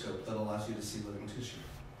endoscope that allows you to see living tissue.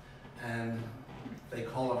 And they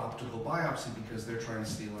call it optical biopsy because they're trying to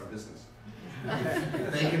steal our business.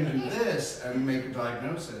 If they can do this and make a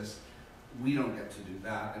diagnosis, we don't get to do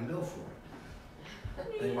that and bill for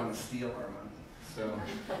it. They want to steal our money. So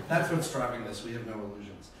that's what's driving this. We have no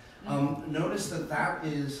illusions. Notice that that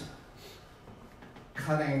is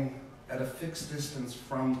cutting at a fixed distance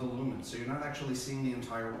from the lumen. So you're not actually seeing the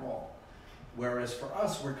entire wall. Whereas for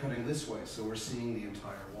us, we're cutting this way, so we're seeing the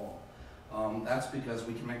entire wall. That's because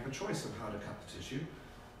we can make the choice of how to cut the tissue.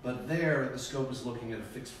 But there, the scope is looking at a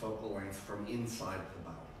fixed focal length from inside the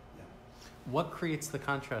bowel. Yeah. What creates the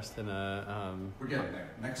contrast in a... We're getting there.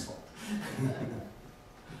 Next slide.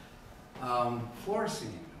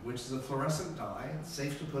 Fluorescein, which is a fluorescent dye. It's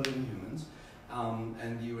safe to put in humans.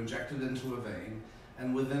 And you inject it into a vein.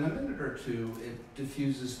 And within a minute or two, it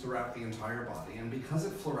diffuses throughout the entire body. And because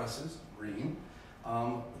it fluoresces green,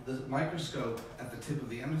 the microscope at the tip of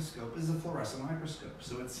the endoscope is a fluorescent microscope.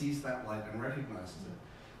 So it sees that light and recognizes it.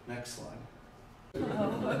 Next slide.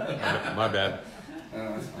 My bad.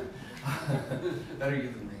 That's fine. Better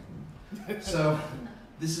you than me. So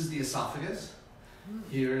this is the esophagus.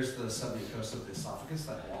 Here's the submucosa of the esophagus,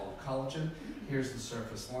 that wall of collagen. Here's the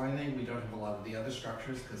surface lining. We don't have a lot of the other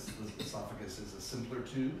structures because the esophagus is a simpler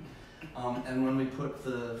tube. And when we put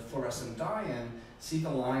the fluorescent dye in, see the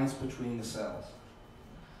lines between the cells.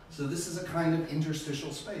 So this is a kind of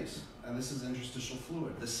interstitial space, and this is interstitial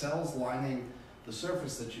fluid. The cells lining the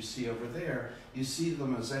surface that you see over there, you see the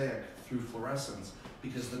mosaic through fluorescence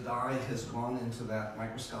because the dye has gone into that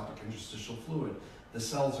microscopic interstitial fluid. The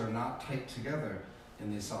cells are not tight together in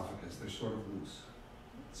the esophagus. They're sort of loose.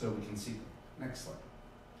 So we can see them. Next slide.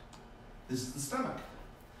 This is the stomach.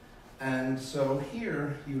 And so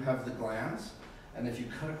here you have the glands, and if you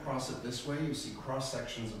cut across it this way, you see cross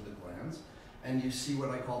sections of the glands, and you see what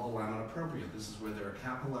I call the lamina propria. This is where there are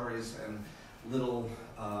capillaries and little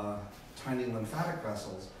tiny lymphatic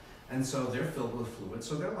vessels, and so they're filled with fluid,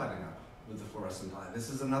 so they're lighting up with the fluorescent dye. This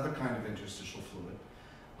is another kind of interstitial fluid,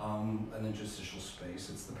 an interstitial space.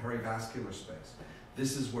 It's the perivascular space.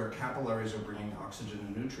 This is where capillaries are bringing oxygen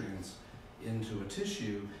and nutrients into a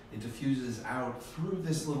tissue. It diffuses out through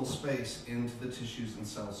this little space into the tissues and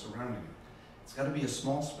cells surrounding it. It's got to be a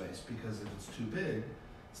small space because if it's too big,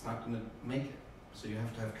 it's not going to make it. So you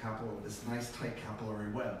have to have this nice tight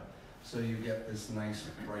capillary web. So you get this nice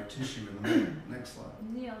bright tissue in the middle. Next slide.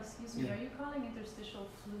 Neil, excuse me, Yeah. are you calling interstitial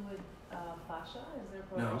fluid fascia? Is there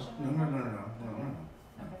a No, correlation? no.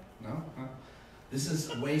 Okay. No. This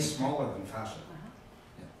is way smaller than fascia.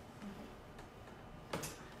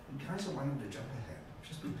 You guys are wanting to jump ahead.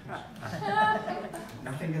 Just be patient.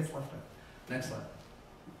 Nothing gets left out. Next slide.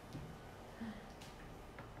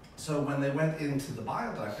 So when they went into the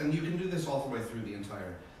bile duct, and you can do this all the way through the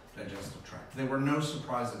entire digestive tract, there were no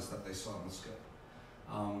surprises that they saw in the scope.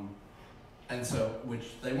 And so,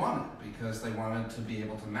 which they wanted, because they wanted to be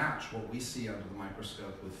able to match what we see under the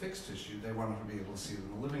microscope with fixed tissue. They wanted to be able to see it in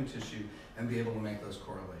the living tissue and be able to make those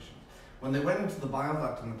correlations. When they went into the bile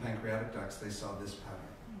duct and the pancreatic ducts, they saw this pattern.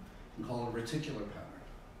 We call it a reticular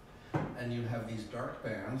pattern. And you have these dark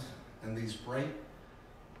bands and these bright,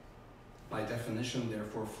 by definition,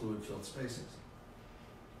 therefore fluid-filled spaces.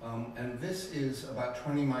 And this is about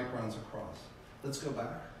 20 microns across. Let's go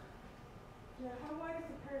back. Yeah, how wide is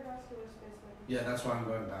the perivascular space? Yeah, that's why I'm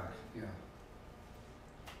going back. Yeah.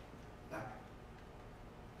 Back.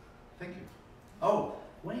 Thank you. Oh,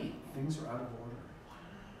 wait, things are out of order.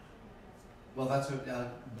 Well, that's what,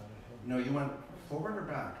 no, you went forward or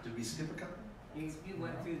back? Did we skip a couple? You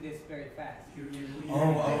went through this very fast.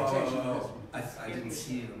 I didn't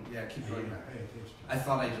see them. Yeah, keep going back. I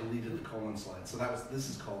thought I deleted the colon slide. So this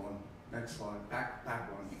is colon. Next slide. Back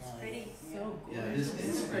one. It's pretty. So Yeah,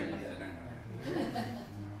 it's pretty. Yeah, no.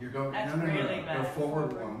 You're going, That's no. really Go bad.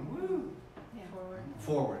 forward one. Woo. Yeah.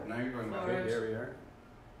 Forward. Now you're going back. Forward. There we are.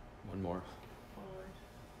 One more.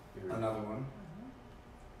 Forward. Another one.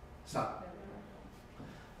 Stop.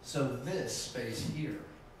 So this space here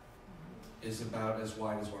is about as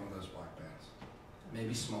wide as one of those black bands,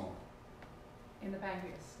 maybe smaller. In the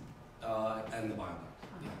pancreas. And the bile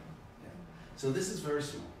duct. Yeah. So this is very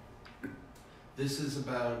small. This is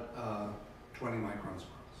about 20 microns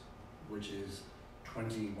across, which is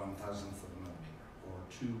 20/1000th of a millimeter, or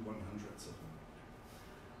 2/100ths of a millimeter.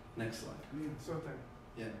 Next slide. Soten,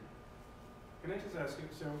 Yeah. can I just ask you,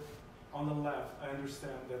 so on the left, I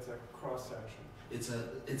understand that's a cross section. It's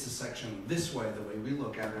a section this way, the way we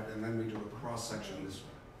look at it, and then we do a cross section this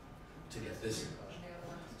way to get this image.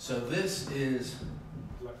 So this is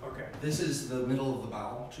the middle of the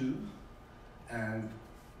bowel tube, and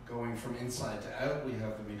going from inside to out, we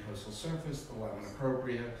have the mucosal surface, the lamina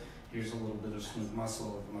propria. Here's a little bit of smooth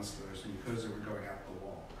muscle of the muscular mucosa. We're going out the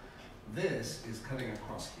wall. This is cutting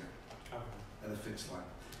across here at a fixed line.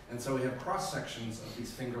 And so we have cross sections of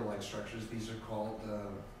these finger-like structures. These are called,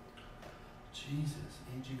 Jesus,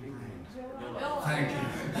 aging brain. Thank you.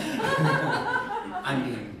 I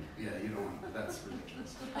mean, yeah, you don't want, that's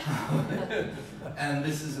ridiculous. And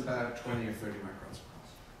this is about 20 or 30 microns across.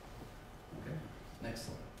 Okay, next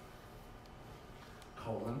slide.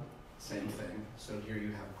 Colon. Same thing. So here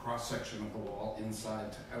you have a cross section of the wall,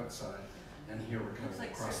 inside to outside, and here we're Looks cutting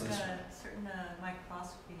like across certain, this. certain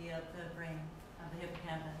microscopy of the brain, of the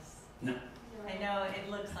hippocampus. No. I know, it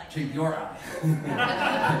looks like. To your eye.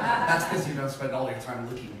 That's because you don't spend all your time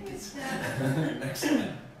looking at this. Next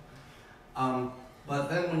slide. But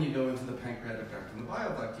then when you go into the pancreatic duct and the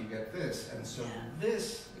bile duct, you get this. And so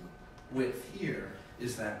this width here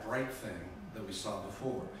is that bright thing that we saw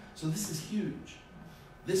before. So this is huge.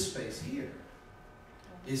 This space here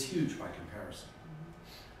is huge by comparison.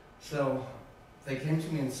 So they came to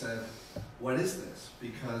me and said, what is this?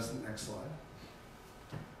 Because, next slide.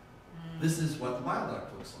 This is what the bile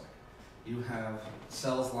duct looks like. You have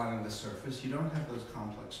cells lining the surface. You don't have those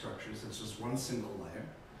complex structures. It's just one single layer.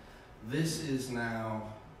 This is now,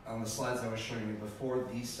 on the slides I was showing you before,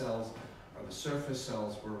 these cells are the surface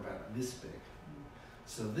cells were about this big.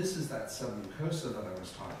 So this is that submucosa that I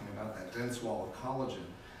was talking about, that dense wall of collagen.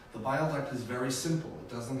 The bile duct is very simple.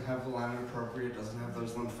 It doesn't have the laminar propria, it doesn't have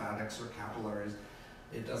those lymphatics or capillaries,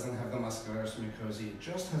 it doesn't have the muscularis mucosae, it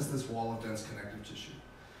just has this wall of dense connective tissue.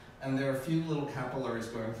 And there are a few little capillaries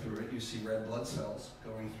going through it. You see red blood cells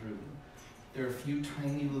going through them. There are a few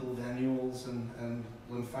tiny little venules and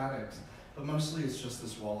lymphatics, but mostly it's just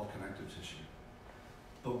this wall of connective tissue.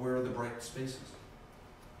 But where are the bright spaces?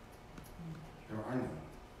 There are none.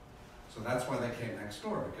 So that's why they came next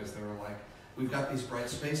door, because they were like, we've got these bright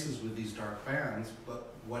spaces with these dark bands,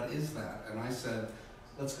 but what is that? And I said,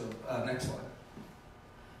 let's go, next slide.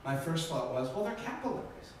 My first thought was, well, they're capillaries.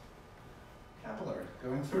 Capillary,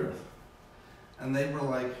 going through. And they were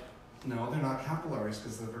like, no, they're not capillaries,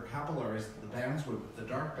 because if they're capillaries, the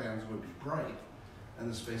dark bands would be bright, and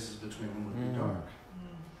the spaces between them would be dark.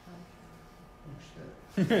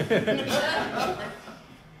 Oh, shit.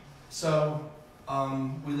 So,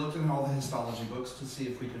 we looked in all the histology books to see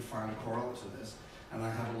if we could find a correlate to this, and I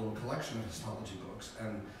have a little collection of histology books,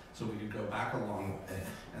 and so we could go back a long way.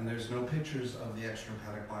 And there's no pictures of the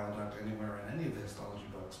extrahepatic bile duct anywhere in any of the histology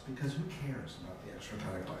books, because who cares about the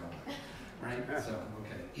extrahepatic bile duct, right? So,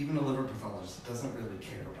 okay, even a liver pathologist doesn't really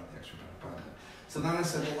care about the extrahepatic bile duct. So then I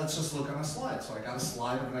said, well, let's just look on a slide. So I got a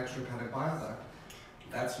slide of an extrahepatic bile duct.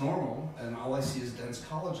 That's normal, and all I see is dense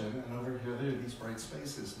collagen, and over here there are these bright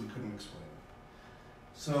spaces we couldn't explain.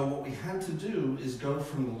 So what we had to do is go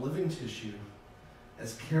from the living tissue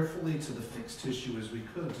as carefully to the fixed tissue as we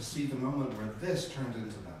could to see the moment where this turned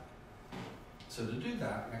into that. So to do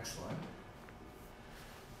that, next slide,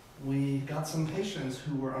 we got some patients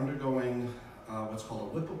who were undergoing what's called a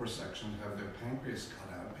Whipple resection to have their pancreas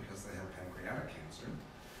cut out because they have pancreatic cancer.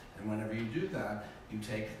 And whenever you do that, you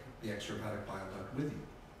take the extrahepatic bile duct with you.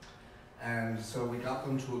 And so we got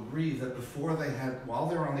them to agree that before they had, while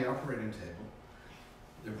they're on the operating table,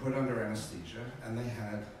 they're put under anesthesia, and they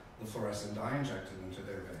had the fluorescent dye injected into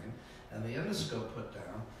their vein, and the endoscope put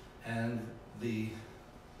down, and the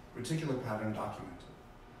reticular pattern documented.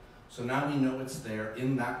 So now we know it's there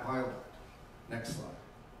in that bile duct. Next slide.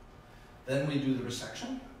 Then we do the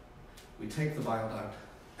resection. We take the bile duct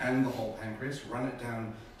and the whole pancreas, run it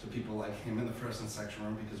down to people like him in the fluorescent section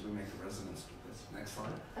room because we make the residents do this. Next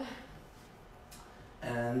slide.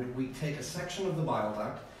 And we take a section of the bile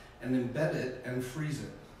duct and embed it and freeze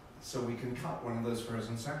it so we can cut one of those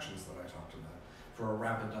frozen sections that I talked about for a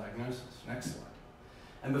rapid diagnosis. Next slide.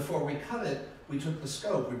 And before we cut it, we took the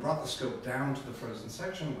scope, we brought the scope down to the frozen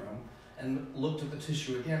section room and looked at the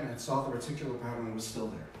tissue again and saw the reticular pattern was still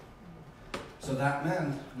there. So that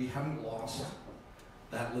meant we hadn't lost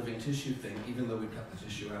that living tissue thing, even though we cut the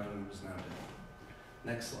tissue out and it was now dead.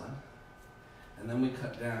 Next slide. And then we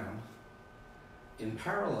cut down in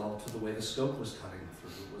parallel to the way the scope was cutting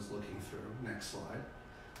through, was looking through. Next slide.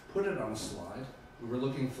 Put it on a slide. We were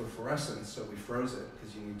looking for fluorescence, so we froze it,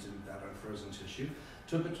 because you need to do that on frozen tissue.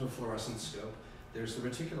 Took it to a fluorescent scope. There's the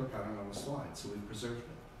reticular pattern on the slide, so we've preserved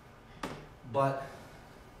it. But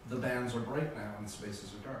the bands are bright now and the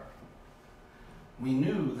spaces are dark. We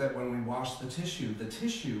knew that when we washed the tissue,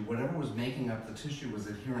 whatever was making up the tissue was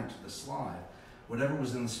adherent to the slide. Whatever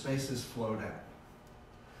was in the spaces flowed out.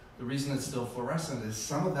 The reason it's still fluorescent is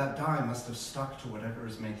some of that dye must have stuck to whatever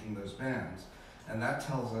is making those bands. And that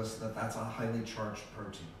tells us that that's a highly charged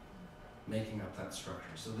protein making up that structure.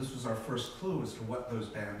 So this was our first clue as to what those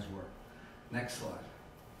bands were. Next slide.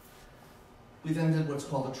 We then did what's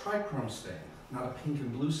called a trichrome stain, not a pink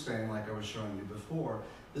and blue stain like I was showing you before.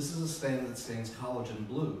 This is a stain that stains collagen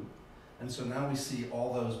blue. And so now we see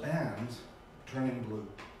all those bands turning blue.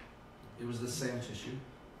 It was the same tissue.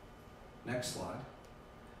 Next slide.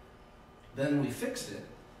 Then we fixed it.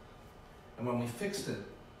 And when we fixed it,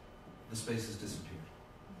 the spaces disappeared.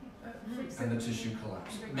 And the tissue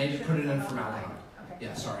collapsed. Put it in formaldehyde. Okay.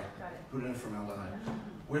 Yeah, sorry. Got it. put in formaldehyde.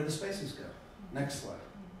 Where do the spaces go? Next slide.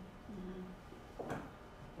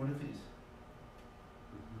 What are these?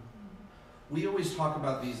 We always talk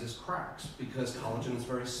about these as cracks because collagen is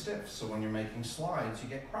very stiff. So when you're making slides, you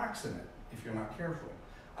get cracks in it if you're not careful.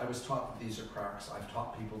 I was taught that these are cracks. I've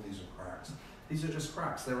taught people these are cracks. These are just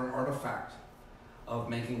cracks. They're an artifact of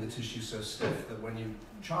making the tissue so stiff that when you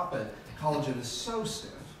chop it, collagen is so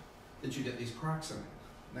stiff that you get these cracks in it.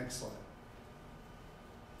 Next slide.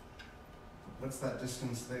 What's that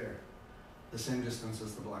distance there? The same distance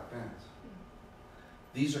as the black bands.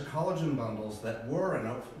 These are collagen bundles that were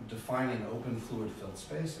defining open fluid-filled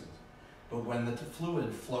spaces. But when the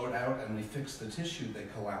fluid flowed out and we fixed the tissue, they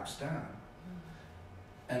collapsed down.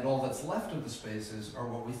 And all that's left of the spaces are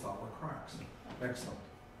what we thought were cracks. Next slide.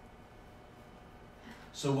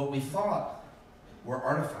 So what we thought were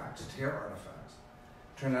artifacts, tear artifacts,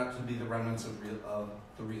 turned out to be the remnants of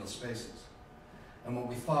the real spaces. And what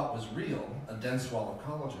we thought was real, a dense wall of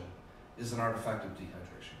collagen, is an artifact of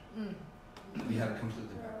dehydration. We had it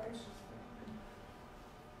completely backwards.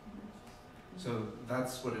 So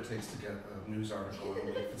that's what it takes to get a news article in a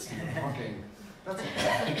week that's Stephen Hawking. That's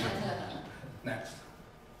okay. Next.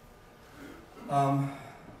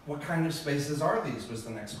 What kind of spaces are these was the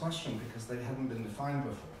next question because they hadn't been defined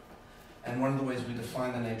before. And one of the ways we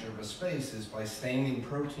define the nature of a space is by staining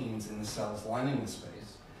proteins in the cells lining the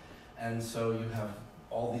space. And so you have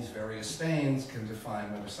all these various stains can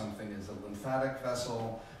define whether something is a lymphatic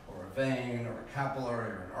vessel, or a vein, or a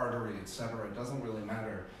capillary, or an artery, etc. It doesn't really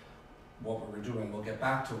matter what we were doing. We'll get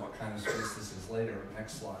back to what kind of space this is later,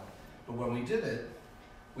 next slide. But when we did it,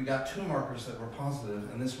 we got 2 markers that were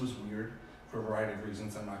positive, and this was weird for a variety of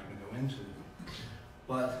reasons I'm not going to go into.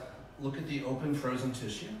 But look at the open frozen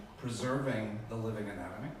tissue, preserving the living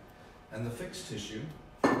anatomy, and the fixed tissue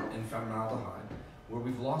in formaldehyde, where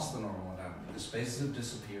we've lost the normal anatomy. The spaces have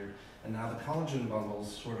disappeared, and now the collagen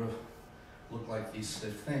bundles sort of look like these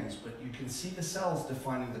stiff things, but you can see the cells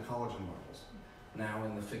defining the collagen bundles now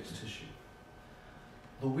in the fixed tissue.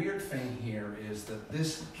 The weird thing here is that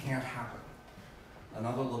this can't happen.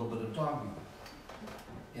 Another little bit of dogma.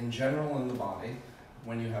 In general in the body,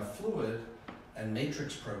 when you have fluid and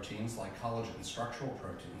matrix proteins like collagen, structural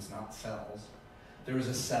proteins, not cells, there is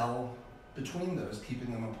a cell between those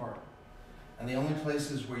keeping them apart. And the only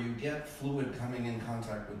places where you get fluid coming in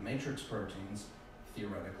contact with matrix proteins,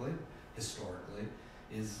 theoretically, historically,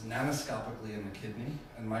 is nanoscopically in the kidney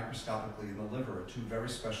and microscopically in the liver, 2 very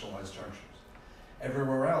specialized junctures.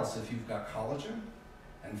 Everywhere else, if you've got collagen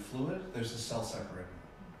and fluid, there's a cell separating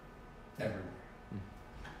them. Everywhere.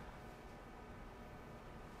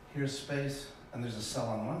 Here's space, and there's a cell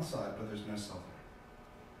on one side, but there's no cell there.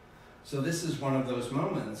 So this is one of those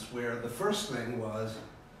moments where the first thing was,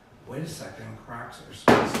 wait a second, cracks are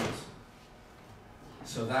spaces.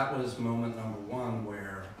 So that was moment number 1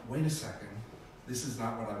 where, wait a second, this is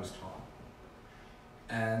not what I was taught.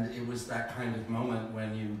 And it was that kind of moment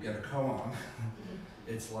when you get a koan.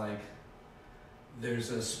 It's like, there's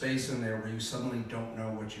a space in there where you suddenly don't know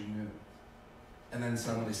what you knew. And then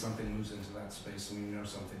suddenly something moves into that space and you know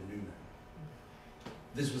something new now.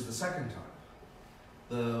 This was the second time.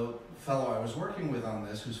 The fellow I was working with on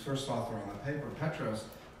this, who's first author on the paper, Petros,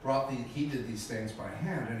 he did these things by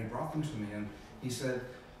hand and he brought them to me and he said,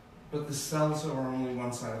 but the cells are only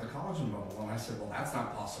one side of the collagen bubble. And I said, well, that's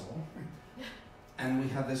not possible. And we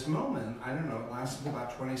had this moment, I don't know, it lasted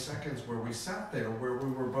about 20 seconds where we sat there, where we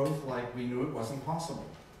were both like, we knew it wasn't possible.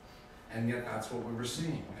 And yet that's what we were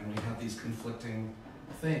seeing. And we had these conflicting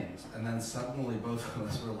things. And then suddenly both of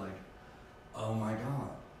us were like, oh my God,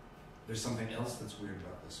 there's something else that's weird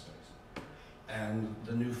about this space. And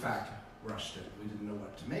the new fact rushed it. We didn't know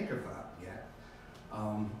what to make of that yet.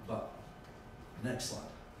 But next slide.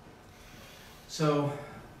 So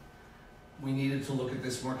we needed to look at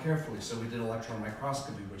this more carefully. So we did electron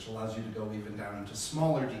microscopy, which allows you to go even down into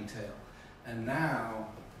smaller detail. And now,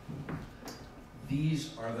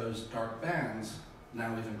 these are those dark bands,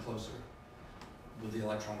 now even closer with the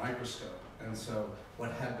electron microscope. And so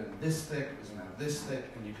what had been this thick is now this thick,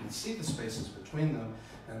 and you can see the spaces between them,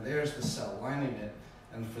 and there's the cell lining it.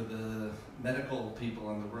 And for the medical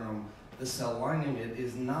people in the room, the cell lining it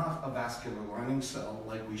is not a vascular lining cell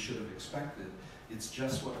like we should have expected. It's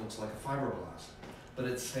just what looks like a fibroblast, but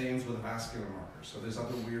it stains with a vascular marker. So there's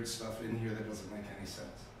other weird stuff in here that doesn't make any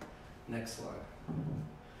sense. Next slide.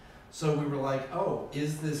 So we were like, oh,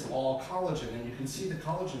 is this all collagen? And you can see the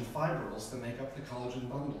collagen fibrils that make up the collagen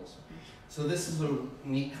bundles. So this is a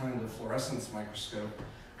neat kind of fluorescence microscope.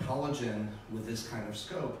 Collagen with this kind of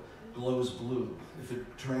scope glows blue. If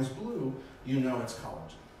it turns blue, you know it's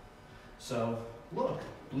collagen. So look,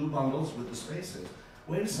 blue bundles with the spaces.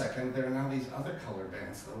 Wait a second, there are now these other color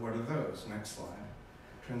bands though. What are those? Next slide.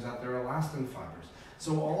 Turns out they're elastin fibers.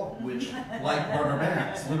 So all of which, like rubber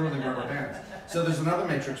bands, literally rubber bands. So there's another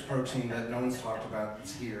matrix protein that no one's talked about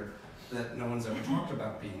that's here, that no one's ever talked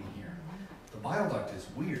about being here. The bile duct is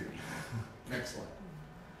weird. Next slide.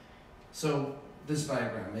 So this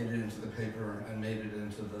diagram made it into the paper and made it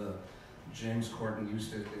into the, James Corden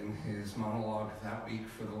used it in his monologue that week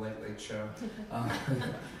for the Late Late Show.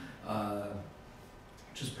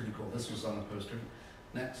 Which is pretty cool. This was on the poster.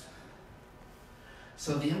 Next.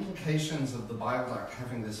 So the implications of the bile duct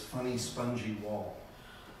having this funny spongy wall,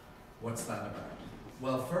 what's that about?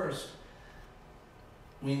 Well, first,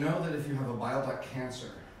 we know that if you have a bile duct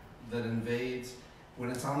cancer that invades, when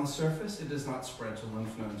it's on the surface, it does not spread to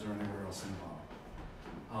lymph nodes or anywhere else in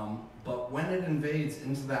the body. But when it invades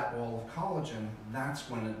into that wall of collagen, that's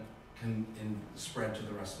when it can spread to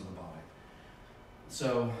the rest of the body.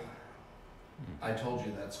 So I told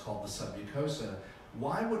you that's called the submucosa.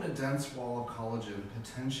 Why would a dense wall of collagen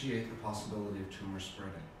potentiate the possibility of tumor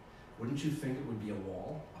spreading? Wouldn't you think it would be a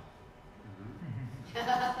wall?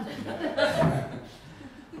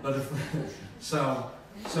 But if, so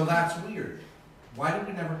that's weird. Why did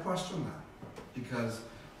we never question that? Because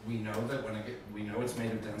we know that we know it's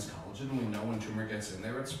made of dense collagen, and we know when tumor gets in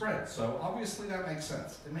there, it spreads. So obviously that makes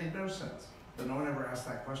sense. It made no sense, but no one ever asked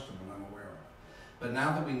that question that I'm aware of. But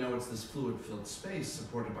now that we know it's this fluid-filled space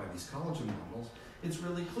supported by these collagen bundles, it's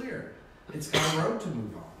really clear. It's got a road to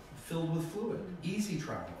move on, filled with fluid, easy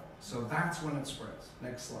travel. So that's when it spreads.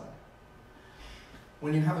 Next slide.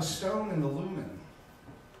 When you have a stone in the lumen,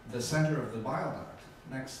 the center of the bile duct,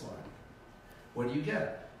 next slide, what do you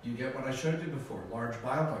get? You get what I showed you before, large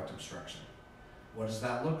bile duct obstruction. What does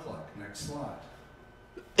that look like? Next slide.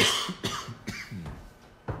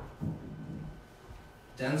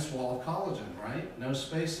 Dense wall of collagen, right? No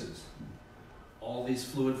spaces. All these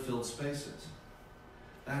fluid-filled spaces.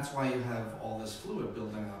 That's why you have all this fluid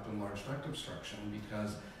building up in large duct obstruction,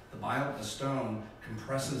 because the stone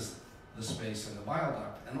compresses the space in the bile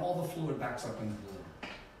duct, and all the fluid backs up into the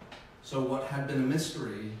liver. So what had been a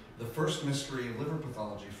mystery, the first mystery of liver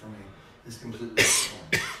pathology for me, is completely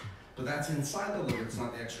solved. But that's inside the liver, it's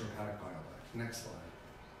not the extrahepatic bile duct. Next slide.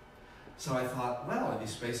 So I thought, well, are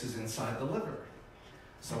these spaces inside the liver?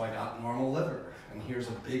 So I got normal liver, and here's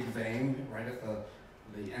a big vein right at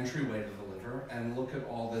the entryway to the liver, and look at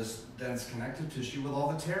all this dense connective tissue with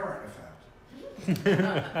all the tear artifact.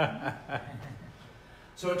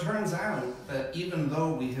 So it turns out that even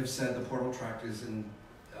though we have said the portal tract is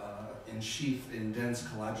sheathed in dense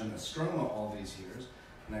collagenous stroma all these years,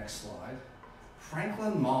 next slide,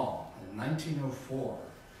 Franklin Mall in 1904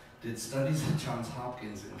 did studies at Johns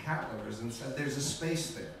Hopkins in cat livers and said there's a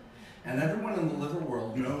space there. And everyone in the liver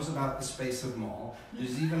world knows about the space of Mall.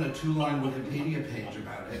 There's even a 2-line Wikipedia page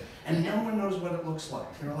about it, and no one knows what it looks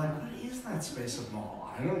like. They're like, what is that space of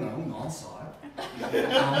Mall? I don't know, Mall saw it.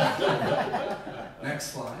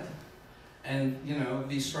 Next slide. And you know,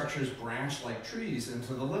 these structures branch like trees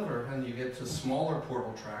into the liver, and you get to smaller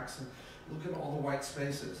portal tracts. And look at all the white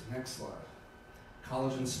spaces. Next slide.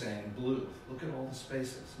 Collagen stain, blue. Look at all the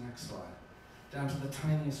spaces. Next slide. Down to the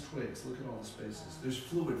tiniest twigs. Look at all the spaces. There's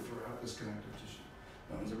fluid throughout this connective tissue.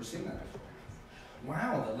 No one's ever seen that before.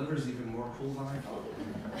 Wow, the liver's even more cool than I thought.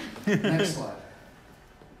 Next slide.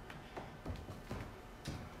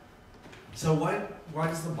 So why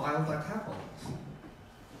does the bile duct have all this?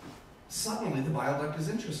 Suddenly the bile duct is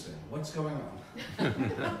interesting. What's going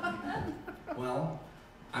on? Well,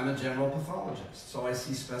 I'm a general pathologist, so I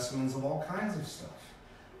see specimens of all kinds of stuff.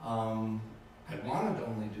 I wanted to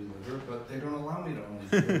only do liver, but they don't allow me to only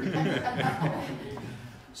do liver.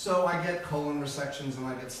 So I get colon resections and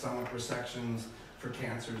I get stomach resections for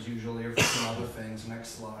cancers usually, or for some other things. Next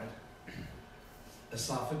slide.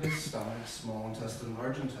 Esophagus, stomach, small intestine,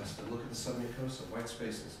 large intestine. Look at the submucosa, white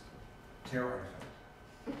spaces, tear artifact.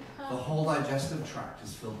 The whole digestive tract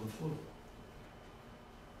is filled with fluid.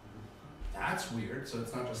 That's weird, so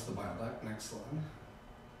it's not just the bile duct. Next slide.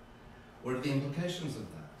 What are the implications of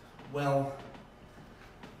that? Well,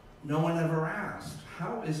 no one ever asked,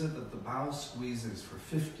 how is it that the bowel squeezes for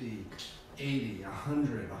 50, 80,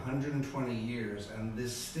 100, 120 years and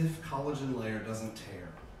this stiff collagen layer doesn't tear?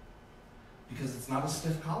 Because it's not a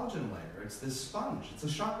stiff collagen layer, it's this sponge, it's a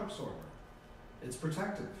shock absorber. It's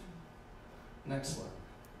protective. Next slide.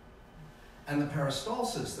 And the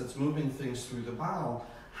peristalsis that's moving things through the bowel,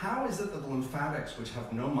 how is it that the lymphatics, which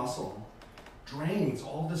have no muscle, drains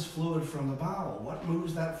all this fluid from the bowel? What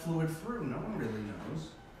moves that fluid through? No one really knows.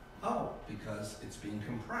 Oh, because it's being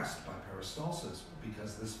compressed by peristalsis,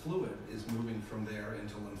 because this fluid is moving from there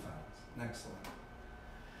into lymphatics. Next slide.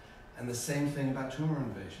 And the same thing about tumor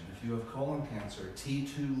invasion. If you have colon cancer,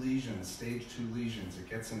 T2 lesions, stage 2 lesions, it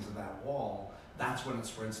gets into that wall, that's when it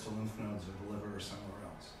spreads to lymph nodes or the liver or somewhere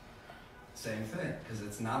else. Same thing, because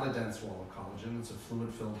it's not a dense wall of collagen, it's a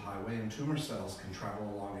fluid-filled highway, and tumor cells can travel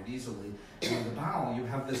along it easily. And in the bowel, you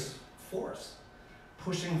have this force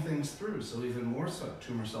pushing things through, so even more so,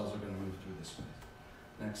 tumor cells are going to move through this space.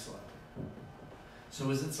 Next slide. So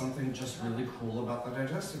is it something just really cool about the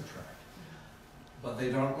digestive tract? But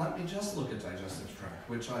they don't let me just look at digestive tract,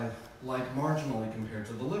 which I like marginally compared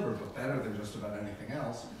to the liver, but better than just about anything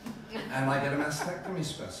else. And I get a mastectomy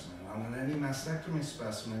specimen. On any mastectomy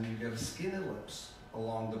specimen, you get a skin ellipse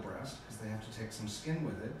along the breast, because they have to take some skin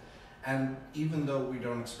with it. And even though we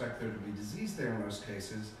don't expect there to be disease there in most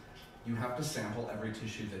cases, you have to sample every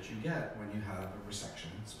tissue that you get when you have a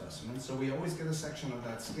resection specimen. So we always get a section of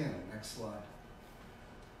that skin. Next slide.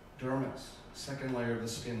 Dermis, second layer of the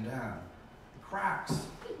skin down. Cracks.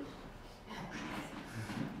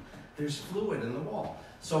 There's fluid in the wall.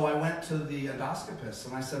 So I went to the endoscopist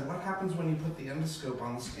and I said, what happens when you put the endoscope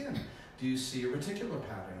on the skin? Do you see a reticular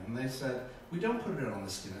pattern? And they said, we don't put it on the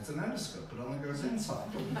skin, it's an endoscope, it only goes inside.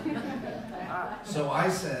 So I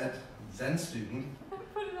said, Zen student,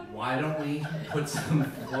 why don't we put some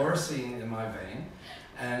fluorescein in my vein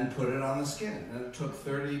and put it on the skin? And it took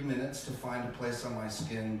 30 minutes to find a place on my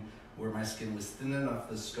skin where my skin was thin enough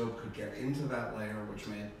the scope could get into that layer, which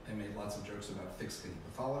they made lots of jokes about thick-skinned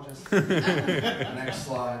pathologists. Next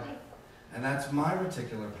slide. And that's my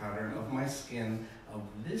reticular pattern of my skin of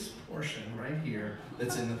this portion right here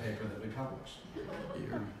that's in the paper that we published.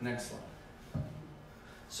 Next slide.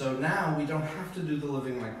 So now we don't have to do the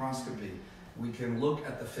living microscopy. We can look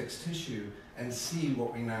at the fixed tissue and see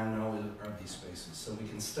what we now know are these spaces. So we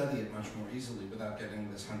can study it much more easily without getting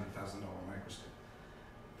this $100,000 microscope.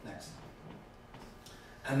 Next.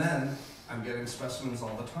 And then I'm getting specimens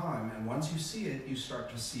all the time, and once you see it, you start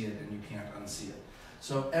to see it and you can't unsee it.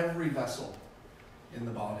 So every vessel in the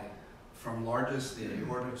body, from largest, the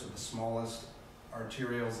aorta, to the smallest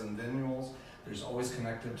arterioles and venules, there's always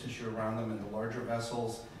connective tissue around them. In the larger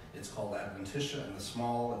vessels, it's called adventitia. In the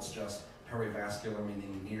small, it's just perivascular,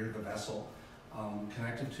 meaning near the vessel.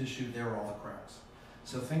 Connective tissue, there are all the cracks.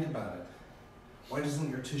 So think about it. Why doesn't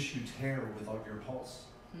your tissue tear without your pulse?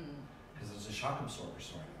 Because there's a shock absorber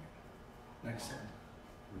surrounding it. Next slide.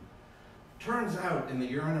 Turns out in the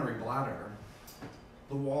urinary bladder,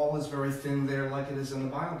 the wall is very thin there like it is in the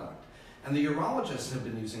bile duct. And the urologists have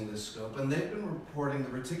been using this scope, and they've been reporting the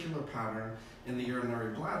reticular pattern in the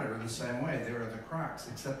urinary bladder in the same way. There are the cracks,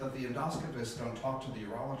 except that the endoscopists don't talk to the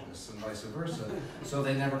urologists and vice versa, so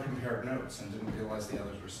they never compared notes and didn't realize the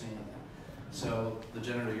others were seeing it. So the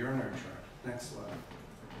genitourinary tract. Next slide.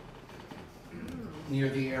 Near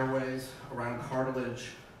the airways, around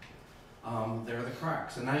cartilage, there are the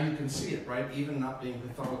cracks. And now you can see it, right? Even not being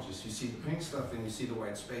pathologists. You see the pink stuff and you see the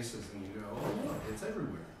white spaces and you go, oh, look, it's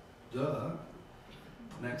everywhere. Duh.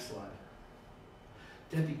 Next slide.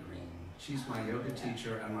 Debbie Green. She's my yoga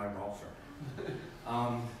teacher and my rolfer.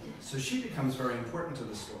 So she becomes very important to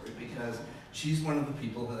the story because she's one of the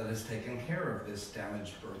people that has taken care of this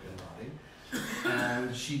damaged, broken body.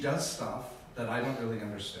 And she does stuff that I don't really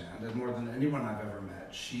understand, and more than anyone I've ever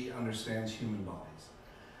met, she understands human bodies.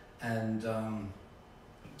 And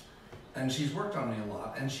she's worked on me a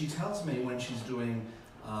lot, and she tells me when she's doing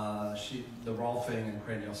the rolfing and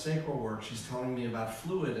cranial sacral work, she's telling me about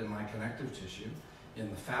fluid in my connective tissue, in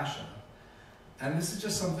the fascia. And this is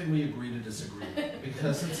just something we agree to disagree,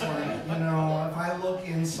 because it's like, you know, if I look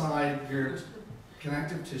inside your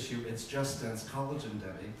connective tissue, it's just dense collagen,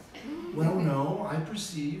 Debbie. Well, no, I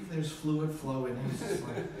perceive there's fluid flow in it. It's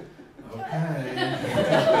like, okay.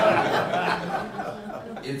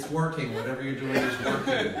 It's working, whatever you're doing is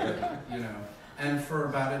working, but, you know. And for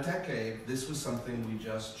about a decade, this was something we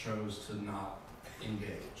just chose to not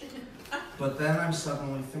engage. But then I'm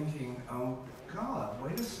suddenly thinking, oh God,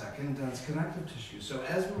 wait a second, dense connective tissue. So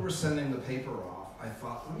as we were sending the paper off, I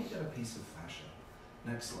thought, let me get a piece of fascia.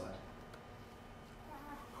 Next slide.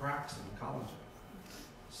 Cracks in the collagen.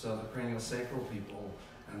 So the cranial sacral people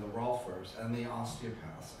and the rolfers and the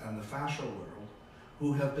osteopaths and the fascial world,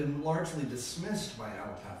 who have been largely dismissed by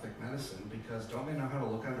allopathic medicine because don't they know how to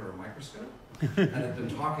look under a microscope? And have been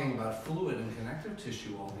talking about fluid and connective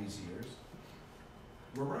tissue all these years,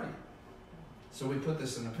 were right. So we put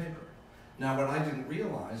this in a paper. Now what I didn't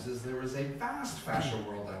realize is there is a vast fascia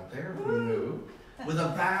world out there, who knew, with a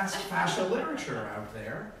vast fascia literature out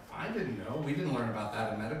there. I didn't know, we didn't learn about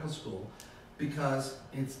that in medical school, because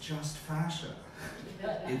it's just fascia.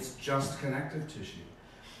 It's just connective tissue.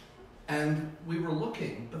 And we were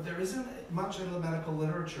looking, but there isn't much in the medical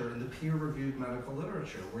literature, in the peer-reviewed medical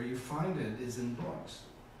literature. Where you find it is in books.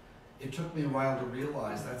 It took me a while to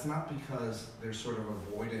realize that's not because they're sort of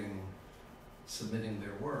avoiding submitting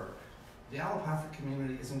their work. The allopathic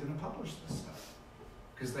community isn't going to publish this stuff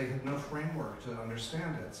because they had no framework to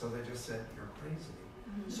understand it. So they just said, you're crazy.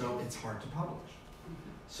 So it's hard to publish.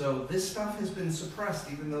 So this stuff has been suppressed,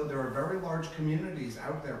 even though there are very large communities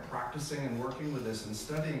out there practicing and working with this and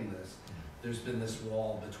studying this. There's been this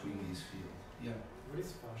wall between these fields. Yeah. What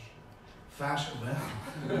is fashion? Fashion,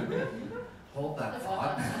 well, hold that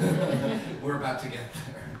thought. We're about to get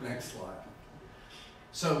there. Next slide.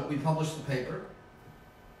 So we published the paper,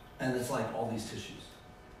 and it's like all these tissues.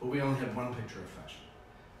 But we only had one picture of fashion.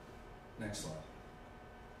 Next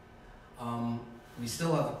slide. We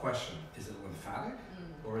still have the question, is it lymphatic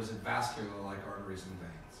or is it vascular like arteries and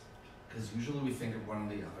veins? Because usually we think of one or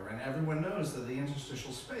the other, and everyone knows that the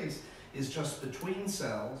interstitial space is just between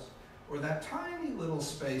cells or that tiny little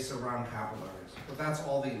space around capillaries, but that's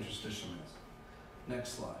all the interstitium is. Next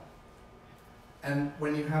slide. And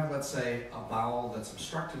when you have, let's say, a bowel that's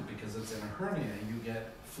obstructed because it's in a hernia, you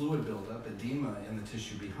get fluid buildup, edema in the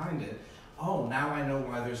tissue behind it. Oh, now I know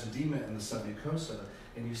why there's edema in the submucosa,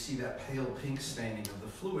 and you see that pale pink staining of the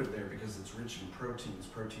fluid there because it's rich in proteins.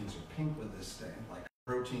 Proteins are pink with this stain, like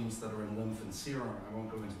proteins that are in lymph and serum. I won't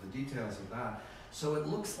go into the details of that. So it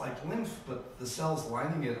looks like lymph, but the cells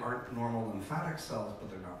lining it aren't normal lymphatic cells, but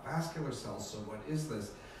they're not vascular cells. So what is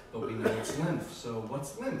this? But we know it's lymph. So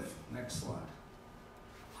what's lymph? Next slide.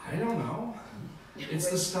 I don't know. It's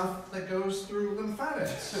the stuff that goes through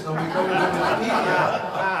lymphatics. So we go to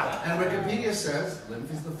Wikipedia, and Wikipedia says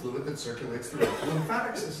lymph is the fluid that circulates throughout the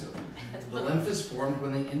lymphatic system. The lymph is formed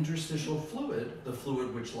when the interstitial fluid, the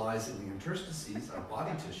fluid which lies in the interstices of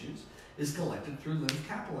body tissues, is collected through lymph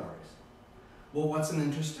capillaries. Well, what's an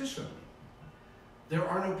interstitium? There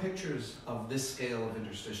are no pictures of this scale of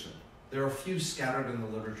interstitium. There are a few scattered in the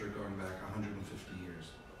literature going back 150 years,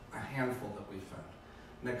 a handful that we found.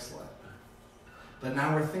 Next slide. But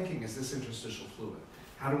now we're thinking, is this interstitial fluid?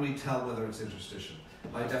 How do we tell whether it's interstitium?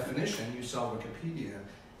 By definition, you saw Wikipedia,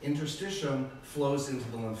 interstitium flows into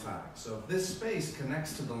the lymphatics. So if this space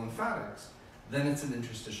connects to the lymphatics, then it's an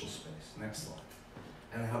interstitial space. Next slide.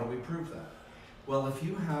 And how do we prove that? Well, if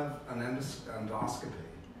you have an endoscopy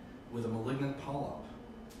with a malignant polyp,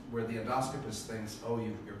 where the endoscopist thinks, oh,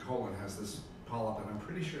 your colon has this polyp, and I'm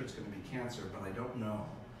pretty sure it's going to be cancer, but I don't know.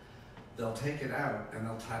 They'll take it out and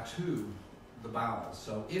they'll tattoo the bowels.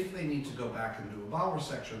 So if they need to go back and do a bowel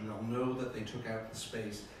resection, they'll know that they took out the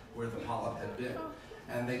space where the polyp had been.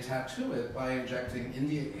 And they tattoo it by injecting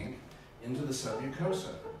India ink into the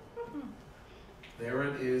submucosa. There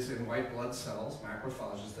it is in white blood cells,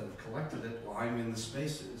 macrophages that have collected it, lying in the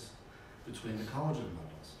spaces between the collagen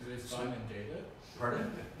bundles. Do they sign and date it?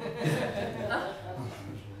 Pardon?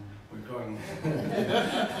 We're going.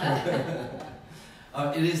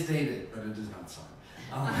 It is dated, but it is not signed.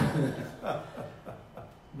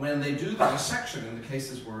 When they do the resection, in the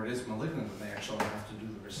cases where it is malignant and they actually have to do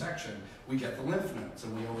the resection, we get the lymph nodes.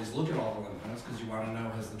 And we always look at all the lymph nodes because you want to know,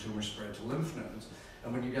 has the tumor spread to lymph nodes?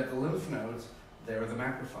 And when you get the lymph nodes, there are the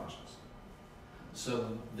macrophages.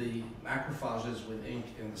 So the macrophages with ink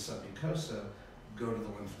in the submucosa go to the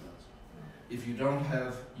lymph nodes. If you don't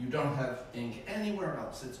have ink anywhere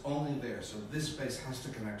else, it's only there. So this space has to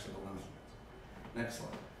connect to the lymph nodes. Next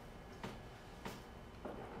slide.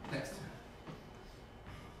 Next.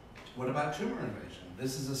 What about tumor invasion?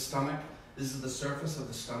 This is a stomach. This is the surface of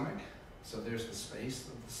the stomach. So there's the space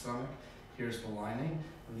of the stomach. Here's the lining.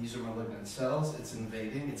 And these are malignant cells. It's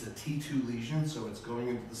invading. It's a T2 lesion, so it's going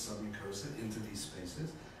into the submucosa, into these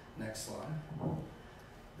spaces. Next slide.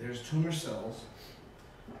 There's tumor cells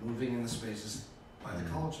moving in the spaces by the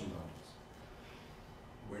collagen bundles.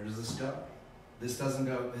 Where does this go? This doesn't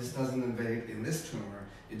invade in this tumor.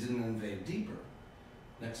 It didn't invade deeper.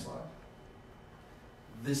 Next slide.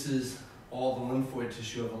 This is all the lymphoid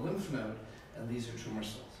tissue of a lymph node, and these are tumor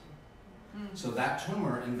cells. So that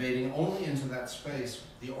tumor invading only into that space,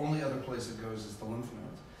 the only other place it goes is the lymph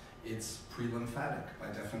nodes. It's pre-lymphatic, by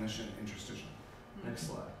definition, interstitial. Next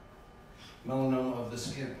slide. Melanoma of the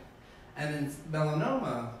skin. And in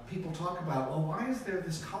melanoma, people talk about, well, why is there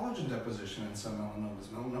this collagen deposition in some melanomas?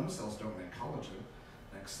 Melanoma cells don't make collagen.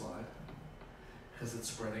 Next slide. Because it's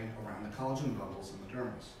spreading around the collagen bundles in the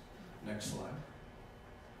dermis. Next slide.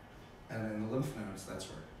 And in the lymph nodes, that's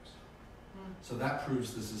where it goes. So that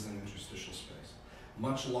proves this is an interstitial space.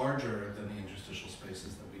 Much larger than the interstitial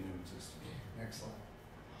spaces that we knew existed. Next slide.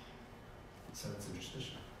 So it's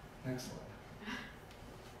interstitial. Next slide.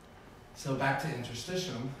 So back to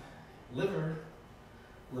interstitium. Liver.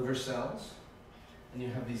 liver cells, and you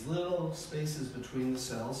have these little spaces between the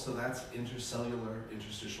cells, so that's intercellular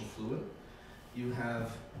interstitial fluid. You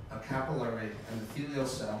have a capillary endothelial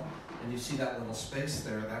cell, and you see that little space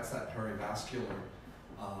there, that's that perivascular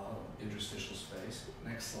interstitial space.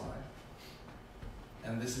 Next slide.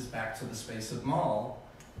 And this is back to the space of Moll,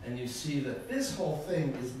 and you see that this whole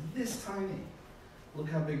thing is this tiny. Look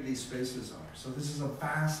how big these spaces are. So this is a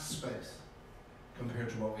vast space compared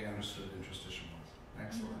to what we understood interstitial was.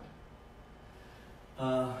 Next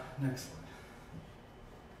slide. Next slide.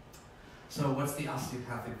 So what's the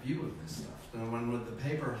osteopathic view of this stuff? And when the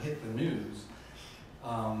paper hit the news,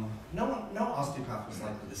 no osteopath was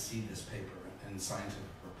likely to see this paper in scientific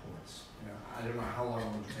reports. You know, I don't know how long it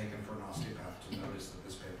would have taken for an osteopath to notice that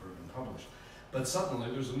this paper had been published. But suddenly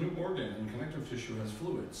there's a new organ and connective tissue has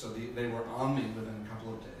fluid. So they were on me within a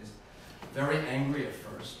couple of days. Very angry at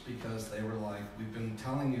first because they were like, we've been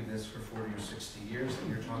telling you this for 40 or 60 years and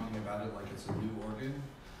you're talking about it like it's a new organ?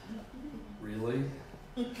 Really?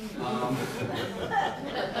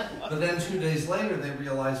 But then 2 days later they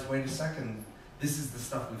realized, wait a second, this is the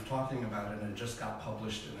stuff we've talking about and it just got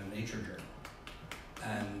published in a Nature journal.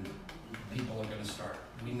 And people are going to start,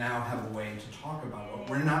 we now have a way to talk about it.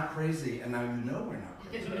 We're not crazy, and now you know we're not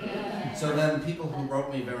crazy. So then people who wrote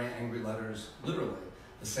me very angry letters, literally,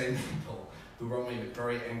 the same people who wrote me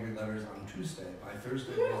very angry letters on Tuesday, by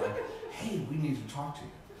Thursday were like, hey, we need to talk to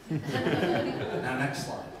you. Now next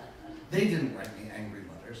slide. They didn't write me angry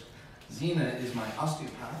letters. Zena is my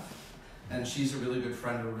osteopath, and she's a really good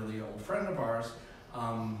friend, a really old friend of ours,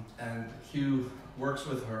 and Hugh works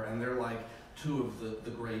with her, and they're like, two of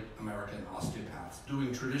the great American osteopaths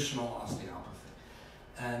doing traditional osteopathy.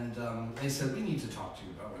 And they said, we need to talk to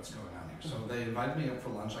you about what's going on here. So they invited me up for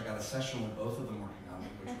lunch. I got a session with both of them working on me,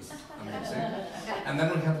 which was amazing. And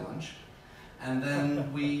then we had lunch. And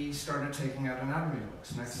then we started taking out anatomy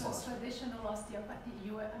books. Next slide. So traditional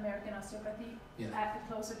osteopathy, American osteopathy,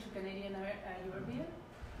 closer to Canadian, European?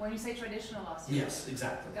 When you say traditional osteopathy? Yes,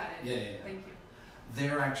 exactly. Got it. Yeah. Thank you.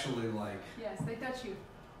 They're actually like... Yes, they touch you.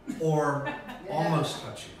 Or almost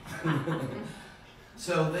touch you.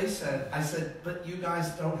 So they said, I said, but you guys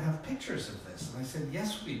don't have pictures of this. And I said,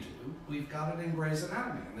 yes, we do. We've got it in Gray's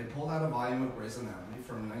Anatomy. And they pulled out a volume of Gray's Anatomy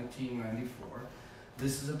from 1994.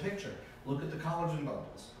 This is a picture. Look at the collagen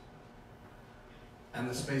bundles and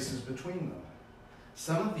the spaces between them.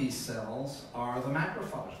 Some of these cells are the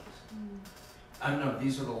macrophages. No,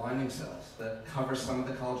 these are the lining cells that cover some of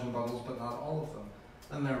the collagen bundles, but not all of them.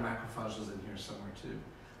 Then there are macrophages in here somewhere too.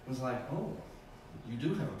 It was like, oh, you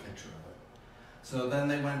do have a picture of it. So then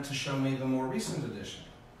they went to show me the more recent edition.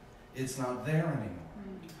 It's not there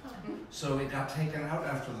anymore. So it got taken out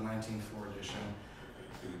after the 1904 edition.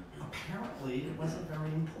 Apparently, it wasn't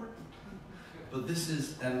very important. But this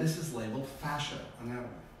is labeled fascia anatomy.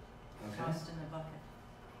 Okay? Tossed in the bucket.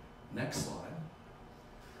 Next slide.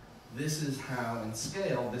 This is how, in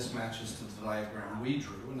scale, this matches to the diagram we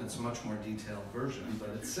drew, and it's a much more detailed version, but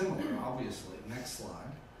it's similar, obviously. Next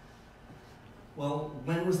slide. Well,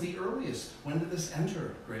 when was the earliest? When did this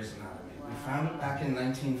enter Gray's Anatomy? Wow. We found it back in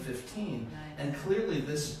 1915, and clearly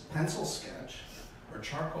this pencil sketch, or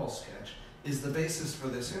charcoal sketch, is the basis for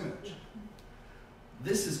this image.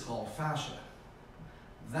 This is called fascia.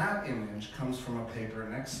 That image comes from a paper,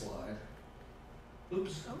 next slide.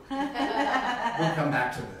 Oops. We'll come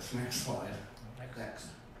back to this. Next slide. Next.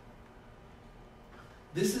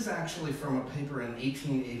 This is actually from a paper in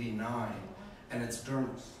 1889, and it's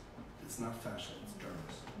dermis. It's not fascia, it's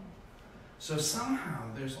dermis. So somehow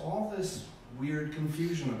there's all this weird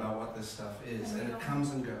confusion about what this stuff is, and it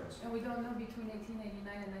comes and goes. And we don't know between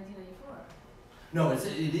 1889 and 1994. No,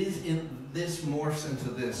 it is in this morphs into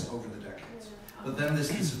this over the decades, but then this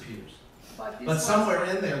disappears. But somewhere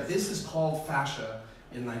in there, this is called fascia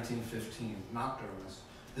in 1915, not dermis.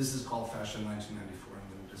 This is called fascia in 1994, and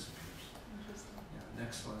then it disappears. Interesting. Yeah,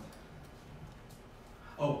 next slide.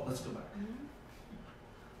 Oh, let's go back.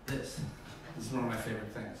 This is one of my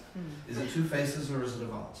favorite things. Is it two faces or is it a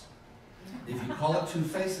vase? If you call it two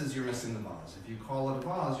faces, you're missing the vase. If you call it a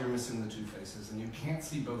vase, you're missing the two faces, and you can't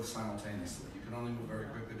see both simultaneously. You can only move very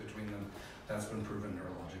quickly between them. That's been proven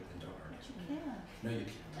neurologically. Don't argue. You can. No, you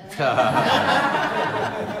can't.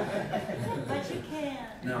 But you can.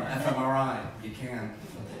 No, fMRI, you can.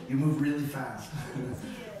 You move really fast.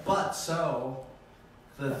 But so,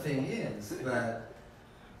 the thing is that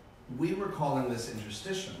we were calling this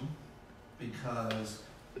interstitium because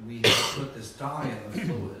we had put this dye in the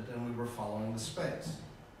fluid and we were following the space.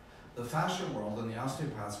 The fascia world and the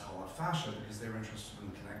osteopaths call it fascia because they're interested in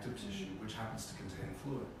the connective tissue, which happens to contain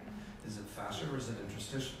fluid. Is it fascia or is it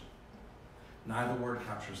interstitium? Neither word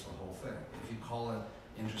captures the whole thing. If you call it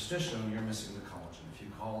interstitium, you're missing the collagen. If you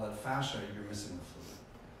call it fascia, you're missing the fluid.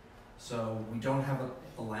 So we don't have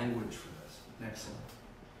a language for this. Next slide.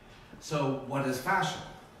 So what is fascia?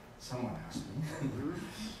 Someone asked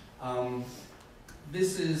me.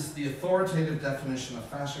 This is the authoritative definition of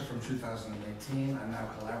fascia from 2018. I'm now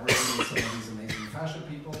collaborating with some of these amazing fascia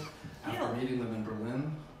people after meeting them in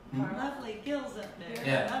Berlin. Lovely gills up there.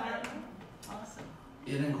 Yeah. Awesome.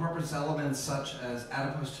 It incorporates elements such as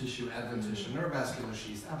adipose tissue, adventitia, neurovascular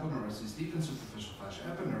sheaths, aponeuroses, deep and superficial fascia,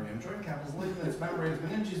 epineurium, joint capsules, ligaments, membranes,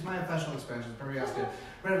 meninges, myofascial expansions, periosteal,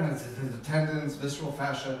 the tendons, visceral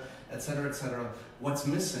fascia, etc., etc. What's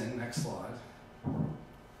missing? Next slide.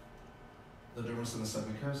 The dermis and the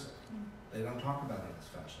submucosa. They don't talk about it as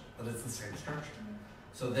fascia, but it's the same structure.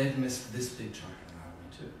 So they've missed this big chunk of anatomy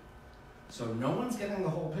too. So no one's getting the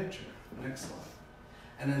whole picture. Next slide.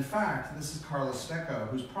 And in fact, this is Carla Stecco,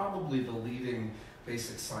 who's probably the leading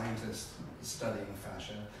basic scientist studying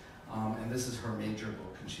fascia. And this is her major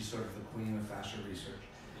book, and she's sort of the queen of fascia research.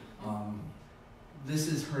 This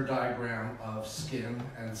is her diagram of skin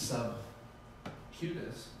and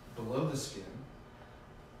subcutis, below the skin.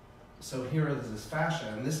 So here is this fascia,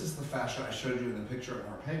 and this is the fascia I showed you in the picture in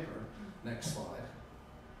our paper. Next slide.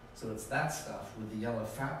 So it's that stuff with the yellow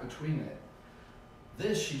fat between it.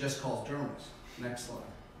 This she just calls dermis. Next slide.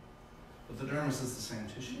 But the dermis is the same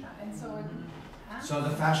tissue. Yeah, and so, so the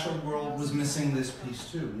fascia world was missing this piece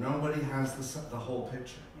too. Nobody has the whole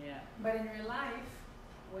picture. Yeah. But in real life,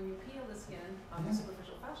 when you peel the skin on the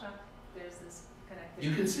superficial fascia, there's this connectivity.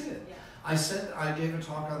 You can see it. Yeah. I gave a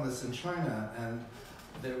talk on this in China, and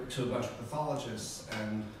to a bunch of pathologists,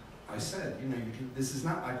 and I said, you know, this is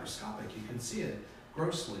not microscopic. You can see it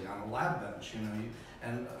grossly on a lab bench, you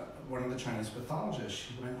know. One of the Chinese pathologists,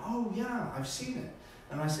 she went, "Oh yeah, I've seen it."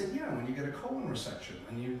 And I said, "Yeah, when you get a colon resection,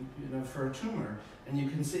 and you know, for a tumor, and you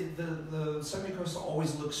can see the submucosa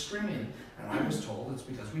always looks stringy." And I was told it's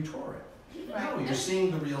because we tore it. No, you're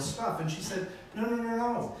seeing the real stuff. And she said,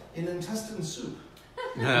 no. In intestine soup,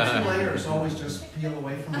 the 2 layers always just peel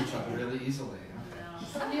away from each other really easily.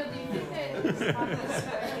 So Neil, do you think that it's taught this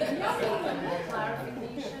way?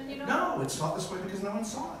 Clarification, you know? No, it's taught this way because no one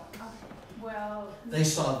saw it. Well, they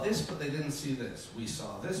saw this, but they didn't see this. We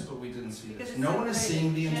saw this, but we didn't see because this. No one is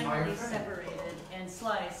seeing the entire thing. Separated and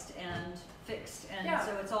sliced and fixed, and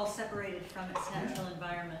so it's all separated from its natural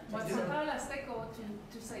environment. But for Carla Stecco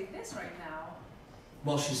to say this right now.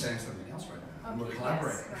 Well, she's saying something else right now, and we're Okay,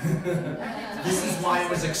 collaborating. yes. This is why it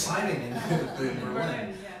was exciting in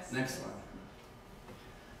Berlin. Yes. Next slide.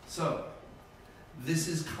 So, this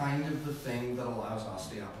is kind of the thing that allows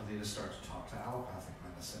osteopathy to start to talk to allopathic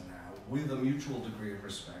medicine now, with a mutual degree of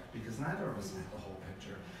respect, because neither of us have the whole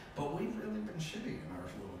picture. But we've really been shitty in our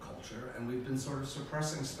little culture, and we've been sort of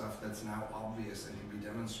suppressing stuff that's now obvious and can be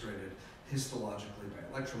demonstrated histologically by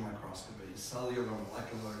electron microscopy, cellular,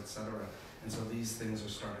 molecular, etc. And so these things are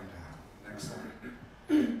starting to happen. Next slide.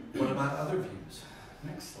 What about other views?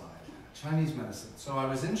 Next slide. Chinese medicine. So I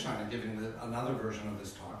was in China giving another version of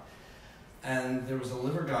this talk, and there was a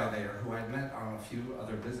liver guy there who I'd met on a few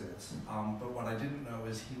other visits, but what I didn't know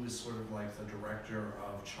is he was sort of like the director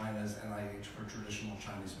of China's NIH for traditional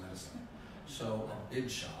Chinese medicine. So a big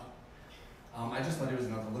shot. I just thought he was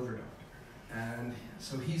another liver doctor. And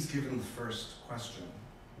so he's given the first question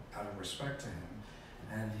out of respect to him,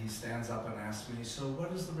 and he stands up and asks me, "So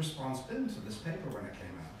what has the response been to this paper when it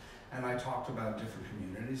came out?" And I talked about different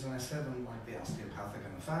communities, and I said, in like the osteopathic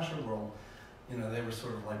and the fascia world, you know, they were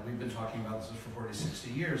sort of like, we've been talking about this for 40, 60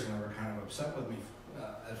 years, and they were kind of upset with me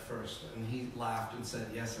at first. And he laughed and said,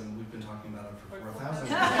 "Yes, and we've been talking about it for 4,000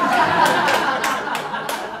 years."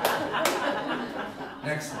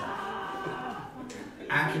 Next slide.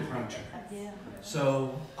 Acupuncture.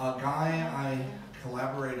 So a guy I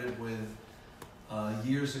collaborated with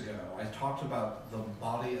years ago, I talked about the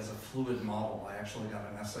body as a fluid model. I actually got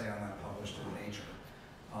an essay on that published in Nature.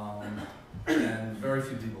 And very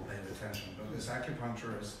few people paid attention, but this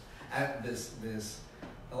acupuncturist, this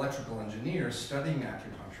electrical engineer studying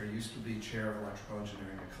acupuncture, used to be chair of electrical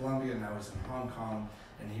engineering at Columbia, now he's in Hong Kong,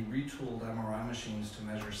 and he retooled MRI machines to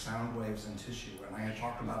measure sound waves in tissue. And I had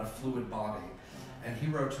talked about a fluid body. And he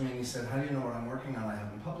wrote to me and he said, "How do you know what I'm working on? I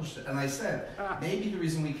haven't published it." And I said, maybe the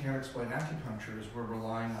reason we can't explain acupuncture is we're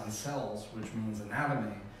relying on cells, which means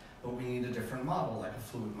anatomy, but we need a different model, like a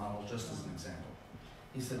fluid model, just as an example.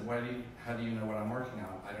 He said, "How do you know what I'm working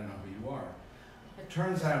on? I don't know who you are." It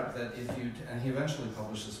turns out that if you, and he eventually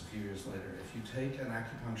published this a few years later, if you take an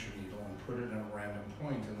acupuncture needle and put it in a random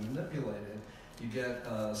point and manipulate it, you get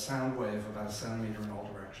a sound wave about 1 centimeter in all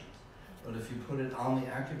directions. But if you put it on the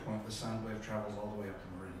acupoint, the sound wave travels all the way up the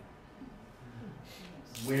meridian.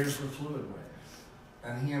 Where's the fluid wave?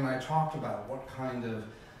 And he and I talked about what kind of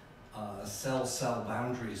cell-cell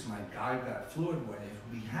boundaries might guide that fluid wave.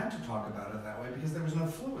 We had to talk about it that way because there was no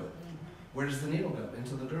fluid. Where does the needle go?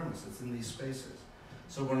 Into the dermis. It's in these spaces.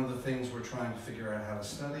 So one of the things we're trying to figure out how to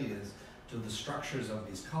study is, do the structures of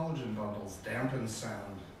these collagen bundles dampen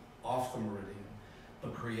sound off the meridian,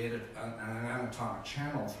 but create an anatomic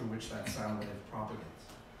channel through which that sound wave propagates.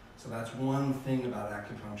 So that's one thing about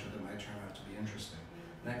acupuncture that might turn out to be interesting.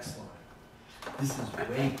 Next slide. This is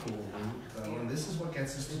way cool, though, and this is what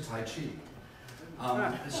gets us to Tai Chi.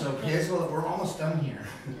 So piezo, we're almost done here.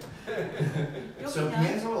 So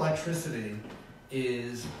piezoelectricity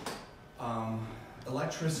is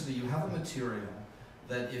electricity. You have a material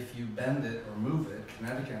that if you bend it or move it,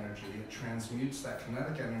 kinetic energy, it transmutes that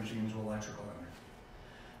kinetic energy into electrical energy.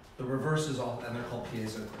 The reverse is all, and they're called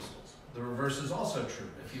piezo crystals. The reverse is also true.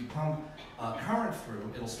 If you pump current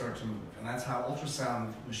through, it'll start to move. And that's how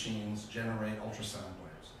ultrasound machines generate ultrasound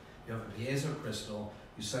waves. You have a piezo crystal,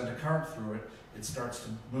 you send a current through it, it starts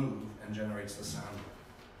to move and generates the sound wave.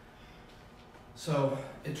 So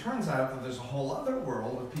it turns out that there's a whole other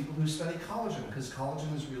world of people who study collagen, because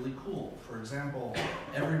collagen is really cool. For example,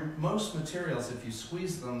 most materials, if you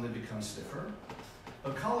squeeze them, they become stiffer.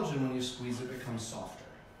 But collagen, when you squeeze it, becomes softer.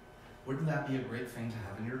 Wouldn't that be a great thing to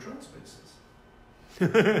have in your joint spaces?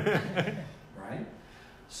 Right?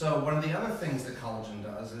 So one of the other things that collagen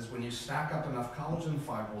does is when you stack up enough collagen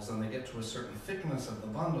fibrils and they get to a certain thickness of the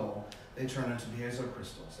bundle, they turn into piezo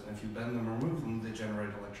crystals. And if you bend them or move them, they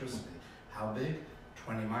generate electricity. How big?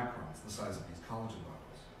 20 microns, the size of these collagen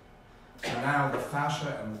bundles. So now the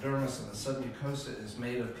fascia and the dermis and the submucosa is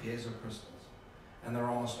made of piezo crystals. And they're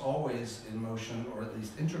almost always in motion, or at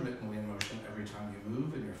least intermittently in motion, every time you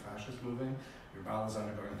move and your fascia is moving, your bowel is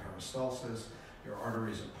undergoing peristalsis, your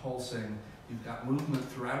arteries are pulsing, you've got movement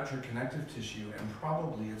throughout your connective tissue, and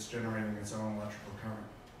probably it's generating its own electrical current,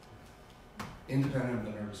 independent of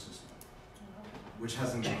the nervous system, which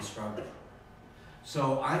hasn't been described before.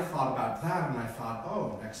 So I thought about that, and I thought,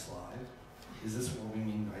 oh, next slide, is this what we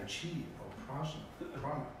mean by chi, or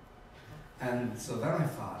prana? And so then I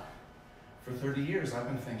thought, for 30 years, I've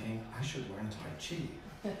been thinking, I should learn Tai Chi.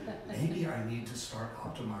 Maybe I need to start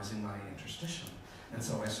optimizing my interstitium. And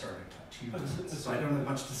so I started Tai Chi visits. So I don't have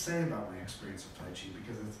much to say about my experience of Tai Chi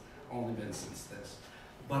because it's only been since this.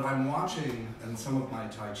 But I'm watching, and some of my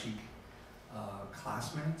Tai Chi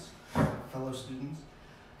classmates, fellow students,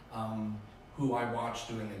 who I watch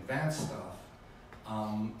doing advanced stuff.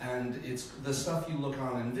 And it's the stuff you look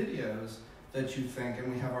on in videos that you think,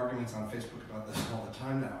 and we have arguments on Facebook about this all the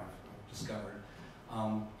time now, discovered,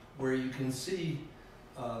 where you can see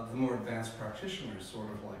the more advanced practitioners sort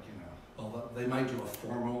of like, well, they might do a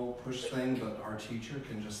formal push thing, but our teacher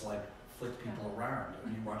can just like flick people around,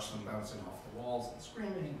 and you watch them bouncing off the walls and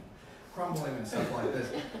screaming and crumbling and stuff like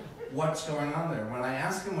this. What's going on there? When I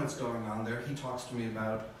ask him what's going on there, he talks to me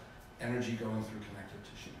about energy going through connective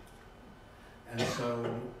tissue. And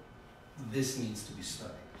so this needs to be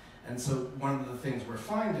studied. And so one of the things we're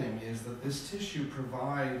finding is that this tissue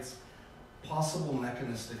provides possible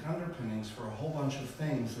mechanistic underpinnings for a whole bunch of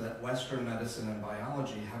things that Western medicine and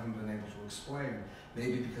biology haven't been able to explain,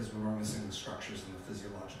 maybe because we were missing the structures and the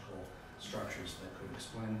physiological structures that could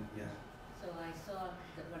explain, yeah. So I saw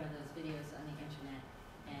one of those videos on the internet,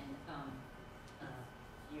 and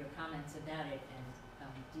your comments about it, and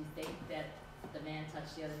do you think that the man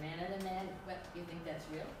touched the other man, and the man, what, do you think that's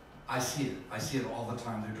real? I see it all the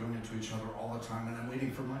time. They're doing it to each other all the time, and I'm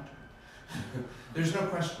waiting for my turn. There's no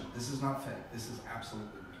question. This is not fake. This is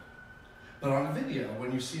absolutely real. But on a video,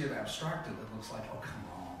 when you see it abstracted, it looks like, oh, come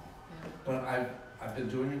on. Yeah. But I've been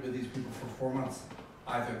doing it with these people for 4 months.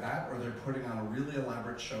 Either that, or they're putting on a really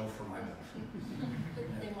elaborate show for my benefit.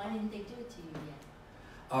 Then why didn't they do it to you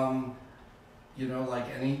yet? Like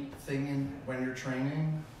anything when you're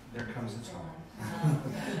training, there comes a time.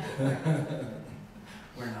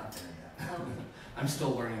 We're not there yet. Oh. I'm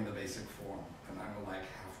still learning the basic form, and I'm like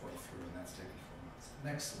halfway through, and that's taking 4 months.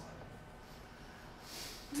 Next slide.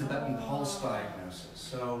 Tibetan pulse diagnosis.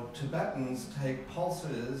 So Tibetans take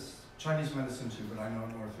pulses, Chinese medicine too, but I know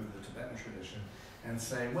it more through the Tibetan tradition, and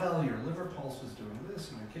say, well, your liver pulse is doing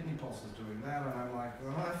this, and your kidney pulse is doing that, and I'm like,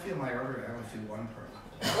 well, I feel my artery, I only feel one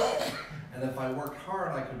pulse. And if I worked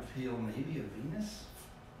hard, I could feel maybe a venous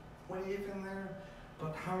wave in there,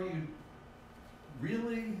 but how are you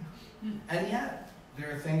really? And yet,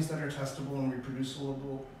 there are things that are testable and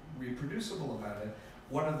reproducible about it.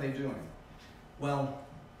 What are they doing? Well,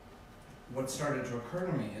 what started to occur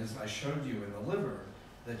to me is I showed you in the liver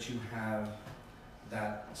that you have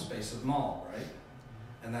that space of Mol, right?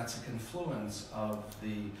 And that's a confluence of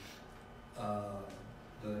the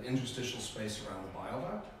the interstitial space around the bile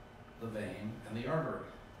duct, the vein, and the artery.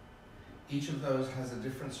 Each of those has a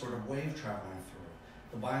different sort of wave traveling through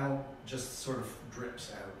it. The bile just sort of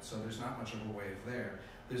drips out, so there's not much of a wave there.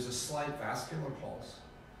 There's a slight vascular pulse,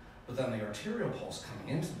 but then the arterial pulse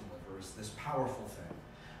coming into the liver is this powerful thing.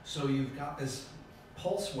 So you've got this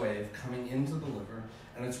pulse wave coming into the liver,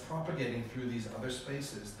 and it's propagating through these other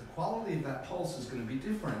spaces. The quality of that pulse is going to be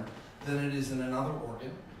different than it is in another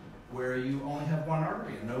organ, where you only have one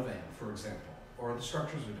artery and no vein, for example, or the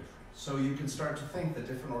structures are different. So you can start to think that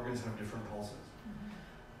different organs have different pulses.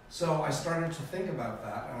 So I started to think about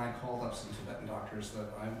that, and I called up some Tibetan doctors that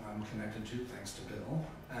I'm connected to, thanks to Bill,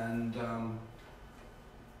 and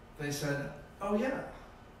they said, oh yeah,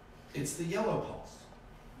 it's the yellow pulse.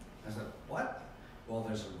 I said, what? Well,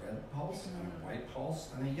 there's a red pulse, and a white pulse,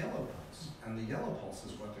 and a yellow pulse. And the yellow pulse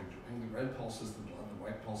is what they're doing. The red pulse is the blood, the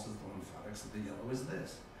white pulse is the lymphatics, and the yellow is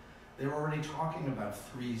this. They're already talking about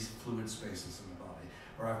 3 fluid spaces in the body,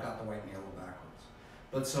 or I've got the white and yellow backwards.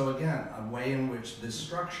 But so again, a way in which this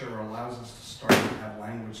structure allows us to start to have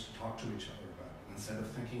language to talk to each other about it, instead of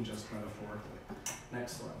thinking just metaphorically.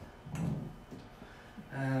 Next slide.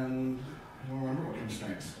 And I don't remember what comes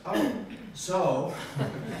next. Oh, so,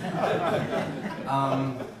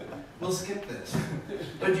 we'll skip this.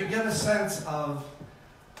 But you get a sense of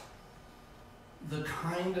the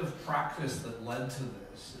kind of practice that led to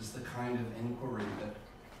this is the kind of inquiry that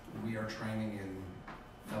we are training in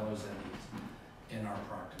fellow Zenis in our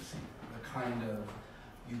practice here. The kind of,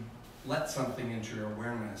 you let something into your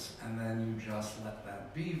awareness and then you just let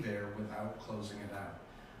that be there without closing it out.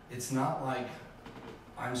 It's not like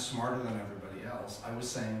I'm smarter than everybody else. I was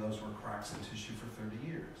saying those were cracks in tissue for 30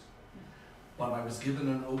 years. But I was given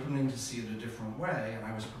an opening to see it a different way, and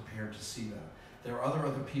I was prepared to see that. There are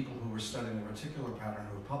other people who were studying the reticular pattern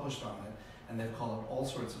who have published on it, and they've called it all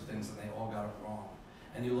sorts of things, and they all got it wrong.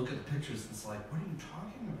 And you look at the pictures, and it's like, what are you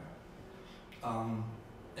talking about?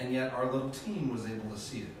 And yet our little team was able to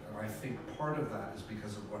see it, and I think part of that is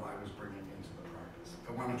because of what I was bringing into the practice.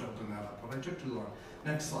 I wanted to open that up, but I took too long.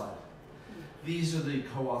 Next slide. These are the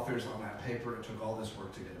co-authors on that paper. It took all this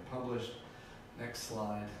work to get it published. Next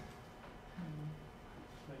slide.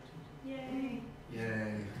 Yay.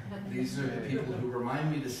 Yay. These are the people who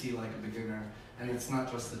remind me to see like a beginner. And it's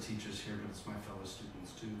not just the teachers here, but it's my fellow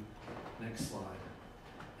students too. Next slide.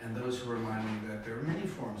 And those who remind me that there are many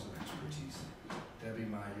forms of expertise. Debbie,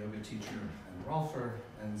 my yoga teacher, and Rolfer,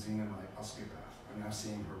 and Zena, my osteopath. I'm now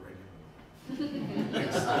seeing her regularly.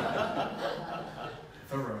 Next slide.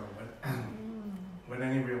 Thorough. When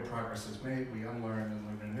any real progress is made, we unlearn and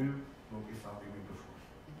learn anew what we thought we knew before.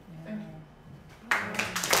 Thank you.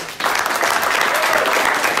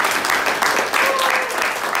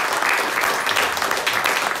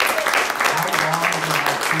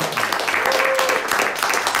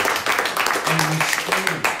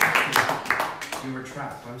 You were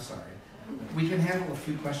trapped, I'm sorry. We can handle a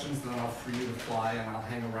few questions, then I'll free you to fly, and I'll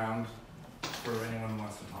hang around for anyone who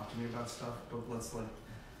wants to talk to me about stuff, but let's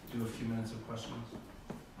do a few minutes of questions.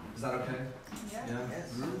 Is that okay? Yeah.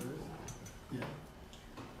 Yes. Yeah.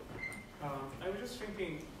 I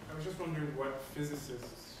was just wondering what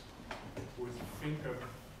physicists would think of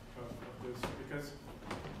this, because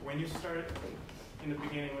when you start, in the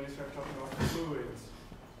beginning, when you start talking about fluids,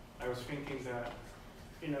 I was thinking that,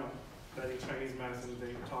 that in Chinese medicine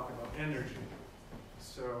they talk about energy.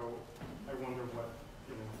 So I wonder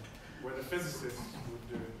what the physicists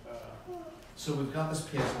would do. So we've got this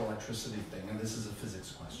piezoelectricity thing, and this is a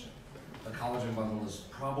physics question. The collagen bundle is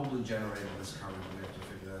probably generating this current, and we have to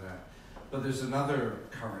figure that out. But there's another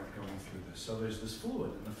current going through this. So there's this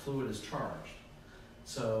fluid, and the fluid is charged.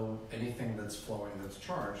 So anything that's flowing that's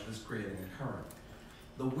charged is creating a current.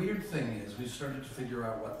 The weird thing is we've started to figure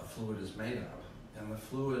out what the fluid is made of. And the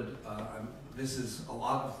fluid, this is a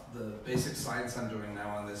lot of the basic science I'm doing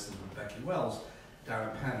now on this is with Becky Wells down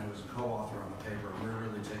at Penn, who is a co-author on the paper, and we're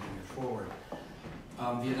really taking it forward.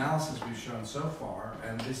 The analysis we've shown so far,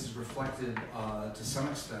 and this is reflected to some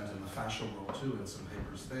extent in the fascial world too, in some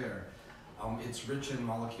papers there, it's rich in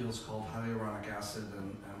molecules called hyaluronic acid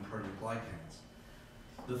and proteoglycans.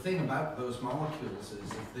 The thing about those molecules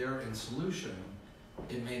is if they're in solution,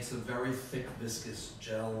 it makes a very thick, viscous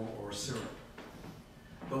gel or syrup.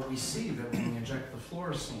 But we see that when we inject the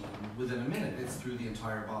fluorescein, within a minute, it's through the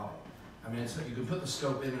entire body. I mean, you can put the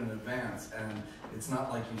scope in advance, and it's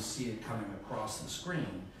not like you see it coming across the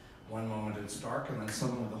screen. One moment it's dark, and then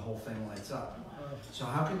suddenly the whole thing lights up. So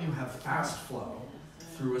how can you have fast flow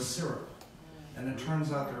through a syrup? And it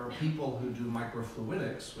turns out there are people who do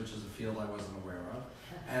microfluidics, which is a field I wasn't aware of,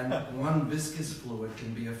 and one viscous fluid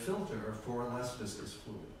can be a filter for a less viscous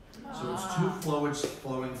fluid. So it's two fluids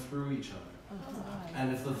flowing through each other.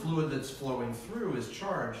 And if the fluid that's flowing through is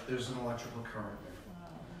charged, there's an electrical current there.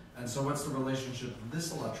 And so what's the relationship of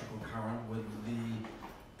this electrical current with the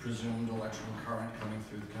presumed electrical current coming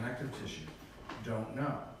through the connective tissue? Don't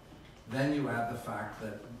know. Then you add the fact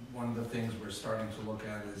that one of the things we're starting to look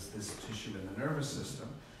at is this tissue in the nervous system,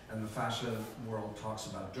 and the fascia world talks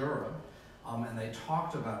about dura, and they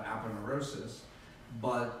talked about aponeurosis,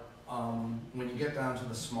 but when you get down to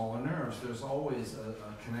the smaller nerves, there's always a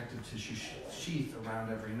connective tissue sheath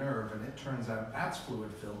around every nerve, and it turns out that's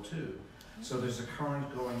fluid-filled too. So there's a current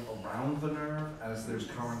going around the nerve as there's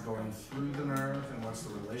current going through the nerve, and what's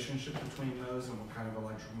the relationship between those, and what kind of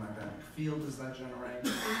electromagnetic field does that generate?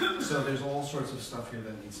 So there's all sorts of stuff here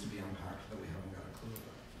that needs to be unpacked that we haven't got a clue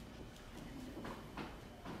about.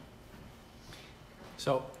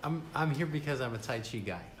 So I'm here because I'm a Tai Chi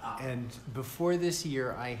guy, and before this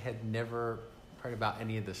year I had never heard about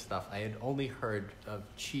any of this stuff. I had only heard of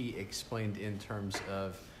Qi explained in terms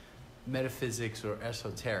of metaphysics or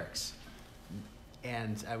esoterics.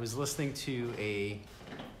 And I was listening to a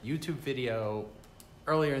YouTube video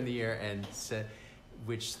earlier in the year, and said,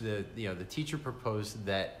 which the teacher proposed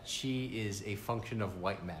that Qi is a function of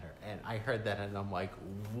white matter. And I heard that, and I'm like,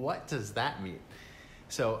 what does that mean?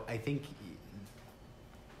 So I think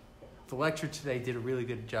the lecture today did a really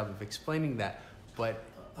good job of explaining that, but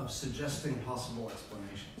of suggesting possible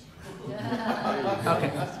explanations.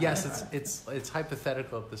 Okay. Yes, it's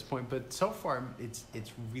hypothetical at this point, but so far it's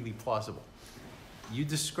really plausible. You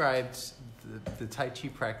described the Tai Chi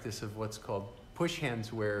practice of what's called push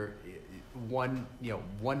hands, where one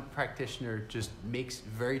practitioner just makes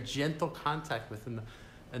very gentle contact with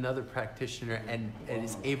another practitioner and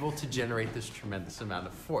is able to generate this tremendous amount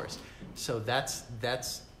of force. So that's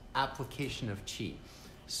application of Qi.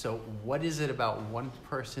 So what is it about one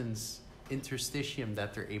person's interstitium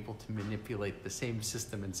that they're able to manipulate the same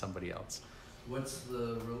system in somebody else? What's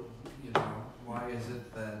why is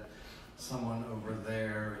it that someone over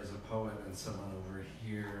there is a poet and someone over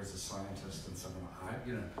here is a scientist and someone,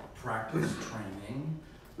 practice, training,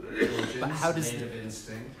 diligence, native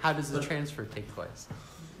instinct. How does the transfer take place?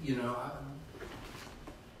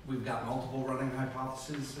 We've got multiple running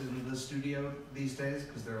hypotheses in the studio these days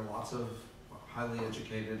because there are lots of highly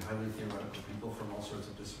educated, highly theoretical people from all sorts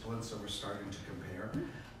of disciplines, so we're starting to compare.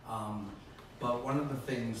 But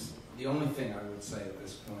the only thing I would say at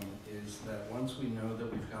this point is that once we know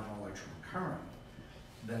that we've got an electrical current,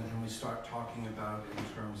 then can we start talking about in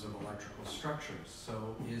terms of electrical structures?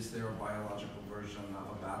 So is there a biological version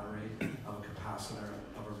of a battery, of a capacitor,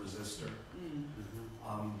 of a resistor?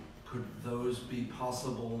 Could those be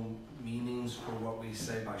possible meanings for what we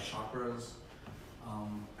say by chakras?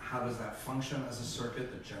 How does that function as a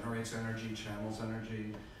circuit that generates energy, channels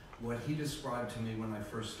energy? What he described to me when I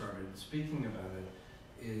first started speaking about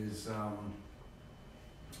it is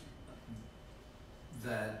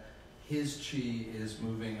that his Qi is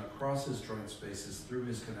moving across his joint spaces, through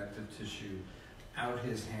his connective tissue, out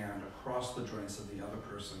his hand, across the joints of the other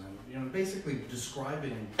person, and basically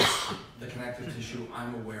describing the connective tissue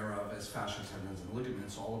I'm aware of as fascia, tendons, and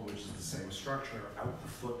ligaments, all of which is the same structure, out the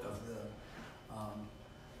foot of the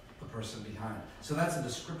person behind. So that's a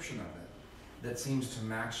description of it that seems to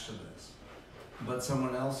match to this. But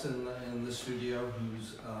someone else in the studio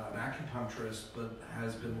who's an acupuncturist but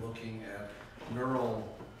has been looking at neural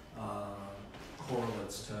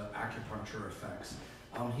correlates to acupuncture effects,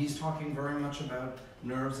 he's talking very much about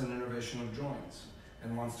nerves and innervation of joints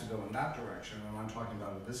and wants to go in that direction, and I'm talking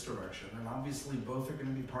about it this direction. And obviously both are going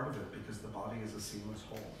to be part of it because the body is a seamless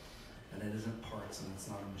whole and it isn't parts and it's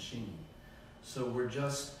not a machine. So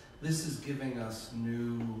this is giving us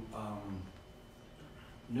new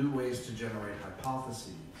ways to generate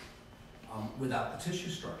hypotheses. Without the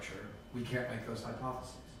tissue structure, we can't make those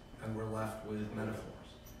hypotheses, and we're left with metaphors.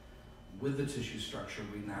 With the tissue structure,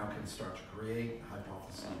 we now can start to create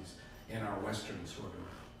hypotheses in our Western sort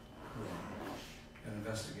of way and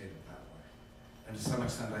investigate it that way. And to some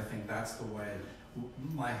extent, I think that's the way.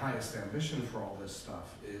 My highest ambition for all this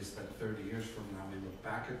stuff is that 30 years from now, we look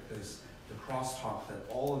back at this, the crosstalk that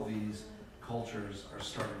all of these cultures are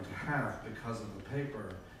starting to have because of the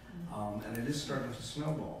paper, and it is starting to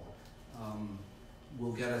snowball,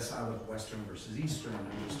 will get us out of Western versus Eastern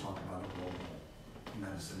and just talk about a global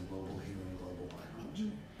medicine, global healing, global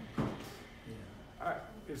biology.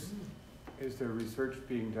 Is there research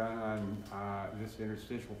being done on this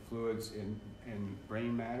interstitial fluids in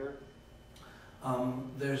brain matter?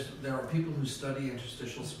 There are people who study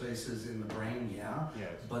interstitial spaces in the brain, yeah, Yes.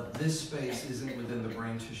 but this space isn't within the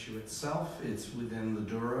brain tissue itself, it's within the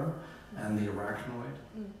dura and the arachnoid.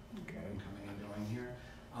 Okay. I'm coming and going here.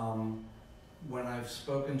 When I've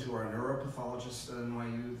spoken to our neuropathologists at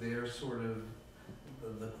NYU, they're sort of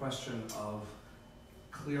the question of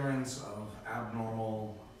clearance of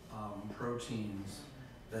abnormal proteins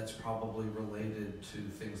that's probably related to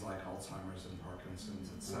things like Alzheimer's and Parkinson's,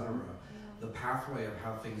 etc. The pathway of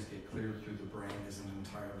how things get cleared through the brain isn't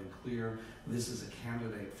entirely clear. This is a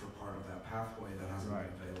candidate for part of that pathway that hasn't been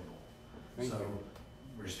available. Thank you.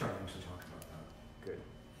 We're starting to talk about that. Good.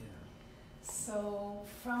 Yeah. So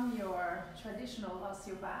from your traditional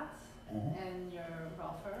osteopath and your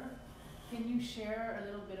golfer, can you share a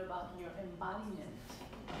little bit about your embodiment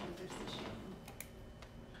of interstitium?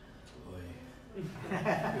 It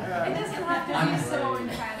doesn't have to be so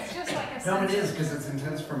intense, just like a No, it is, because it's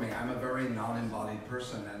intense for me. I'm a very non-embodied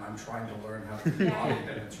person, and I'm trying to learn how to be embodied,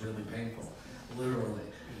 and it's really painful, literally.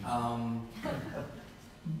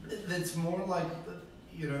 It's more like,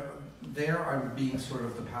 you know, there I'm being sort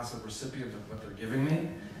of the passive recipient of what they're giving me,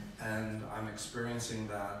 and I'm experiencing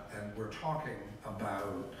that, and we're talking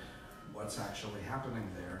about what's actually happening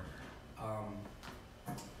there.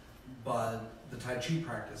 But the Tai Chi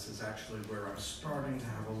practice is actually where I'm starting to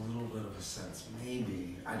have a little bit of a sense,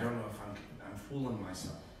 maybe, I don't know if I'm fooling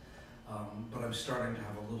myself, but I'm starting to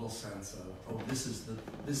have a little sense of, oh, this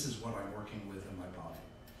is what I'm working with in my body.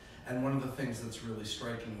 And one of the things that's really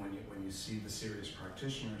striking when you see the serious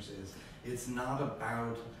practitioners is, it's not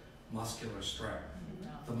about muscular strength.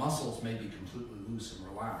 The muscles may be completely loose and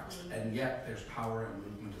relaxed, and yet there's power and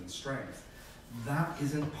movement and strength. That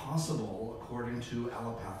isn't possible according to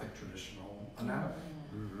allopathic traditional anatomy,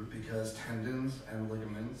 because tendons and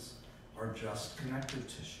ligaments are just connective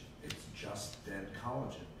tissue. It's just dead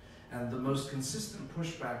collagen. And the most consistent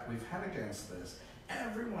pushback we've had against this,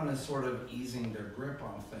 everyone is sort of easing their grip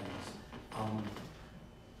on things.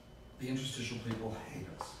 The interstitial people hate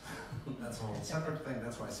us. That's a whole separate thing.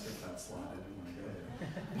 That's why I skipped that slide. I didn't want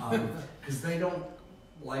to go there. Because they don't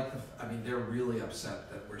like I mean, they're really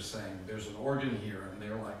upset that we're saying there's an organ here, and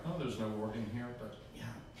they're like, oh, there's no organ here, but yeah,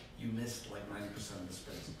 you missed like 90% of the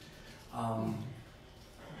space.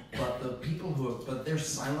 But the people but they're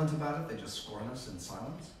silent about it, they just scorn us in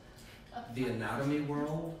silence. The anatomy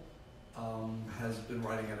world has been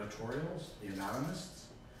writing editorials, the anatomists,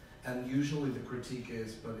 and usually the critique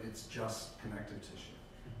is, but it's just connective tissue.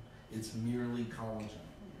 It's merely collagen,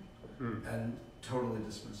 and totally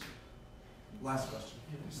dismissive. Last question.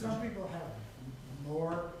 Some people have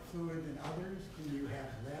more fluid than others. Can you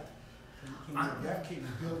have that? Can you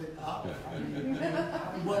build it up?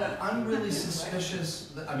 Well, I'm really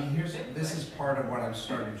suspicious. I mean, this is part of what I'm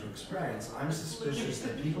starting to experience. I'm suspicious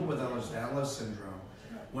that people with Ehlers-Danlos syndrome,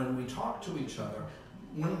 when we talk to each other,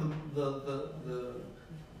 one of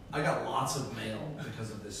I got lots of mail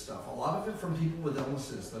because of this stuff. A lot of it from people with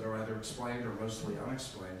illnesses that are either explained or mostly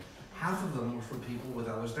unexplained. Half of them were from people with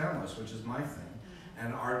Ehlers-Danlos, which is my thing.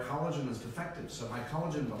 And our collagen is defective, so my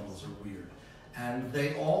collagen levels are weird. And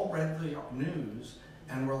they all read the news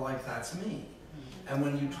and were like, that's me. And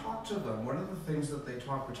when you talk to them, one of the things that they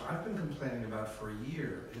talk, which I've been complaining about for a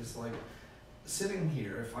year, is like, sitting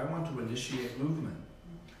here, if I want to initiate movement,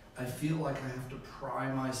 I feel like I have to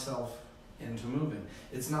pry myself into moving.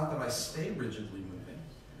 It's not that I stay rigidly moving,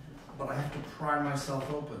 but I have to pry myself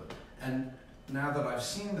open. And now that I've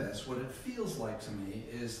seen this, what it feels like to me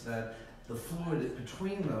is that the fluid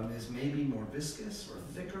between them is maybe more viscous or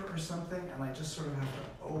thicker or something, and I just sort of have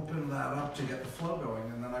to open that up to get the flow going,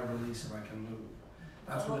 and then I release and I can move.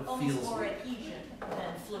 That's what it feels almost more like. adhesion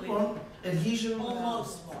than fluid. Well, adhesion.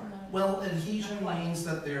 Almost more. Well, adhesion means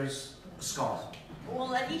that there's a scar.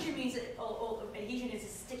 Well, adhesion means adhesion is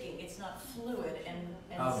sticking. It's not fluid and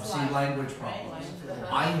Oh, sliding, see, language right? problems.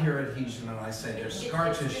 I hear adhesion and I say there's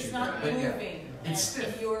scar tissue. It's not there, but moving. yeah, it's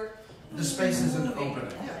stiff. The space isn't moving.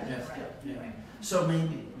 opening. Yeah. Yeah. So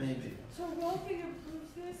maybe. So rolfing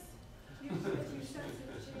improves this? You sense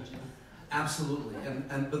it changes? Absolutely.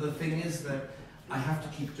 But the thing is that I have to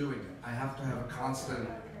keep doing it. I have to have a constant.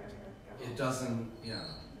 It doesn't. Yeah.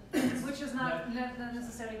 Which is not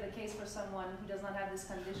necessarily the case for someone who does not have this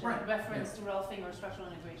condition. Right. Reference to rolfing or structural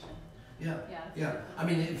integration. Yeah. I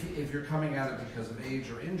mean, if you're coming at it because of age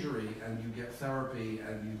or injury and you get therapy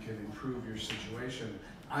and you can improve your situation,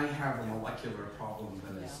 I have a molecular problem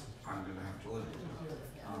that is I'm going to have to live with.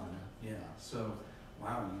 So,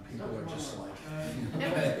 wow, you people are just like,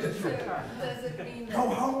 Does it mean that go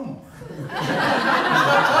home.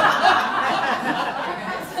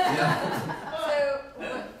 So,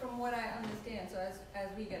 from what I understand, so as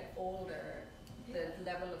we get older,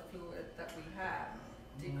 level of fluid that we have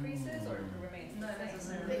decreases or remains the Not same?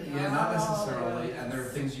 necessarily. Yeah, not necessarily, and there are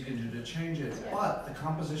things you can do to change it, but the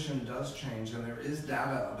composition does change, and there is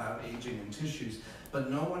data about aging in tissues,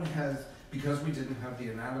 but no one has, because we didn't have the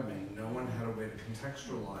anatomy, no one had a way to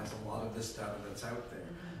contextualize a lot of this data that's out there.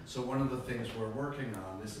 So one of the things we're working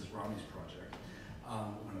on, this is Rami's project,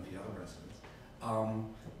 one of the other residents,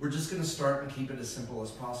 we're just going to start and keep it as simple as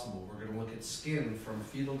possible. We're going to look at skin from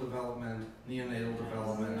fetal development, neonatal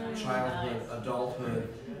development, childhood,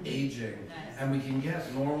 adulthood, aging, and we can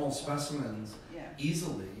get normal specimens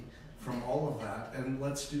easily from all of that, and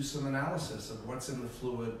let's do some analysis of what's in the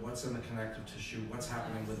fluid, what's in the connective tissue, what's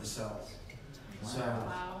happening with the cells.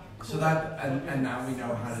 So that, and now we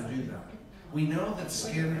know how to do that. We know that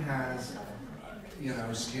skin has, you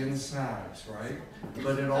know, skin sags, right?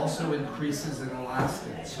 But it also increases in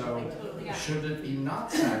elastin, so should it be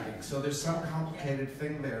not sagging? So there's some complicated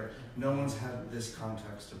thing there. No one's had this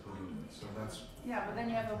context to put into it, so that's... Yeah, but then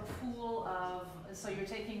you have a pool of, so you're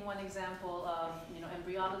taking one example of, you know,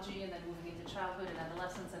 embryology and then moving into childhood and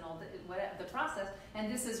adolescence and all the process,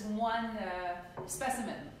 and this is one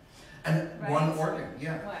specimen. And right? one organ,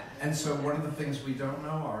 yeah. Right. And so one of the things we don't know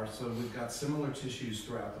are, so we've got similar tissues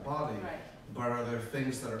throughout the body, Right. but are there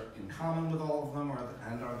things that are in common with all of them,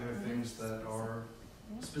 and are there things that are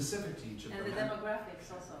specific to each of them? And the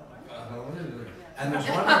demographics also, right? And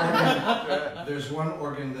there's one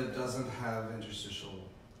organ that doesn't have interstitial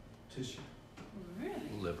tissue. Really?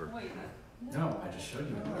 Liver. Wait, No, I just showed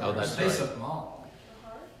you. Oh, that's Space right. of them all.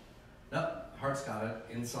 No, heart's got it,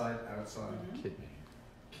 inside, outside. Kidney.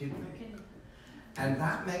 Kidney. And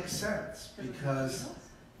that makes sense because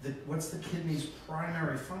what's the kidney's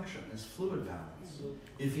primary function is fluid balance.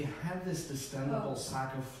 If you have this distendable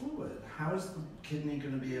sac of fluid, how is the kidney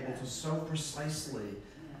going to be able to so precisely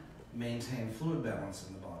maintain fluid balance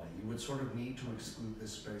in the body? You would sort of need to exclude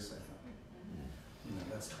this space, I think. You know,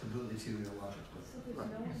 that's completely teleological.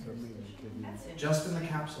 Just in the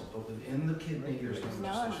capsule, but within the kidney there's no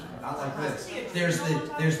interstitium. Not like this. There's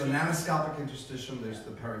the nanoscopic interstitium, there's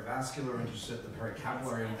the perivascular interstitium, the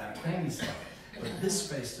pericapillary, and that tiny stuff. But this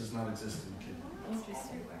space does not exist in the kidney.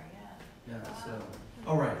 Interesting. Yeah, so.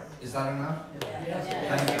 All right, is that enough?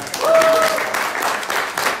 Yeah. Thank you.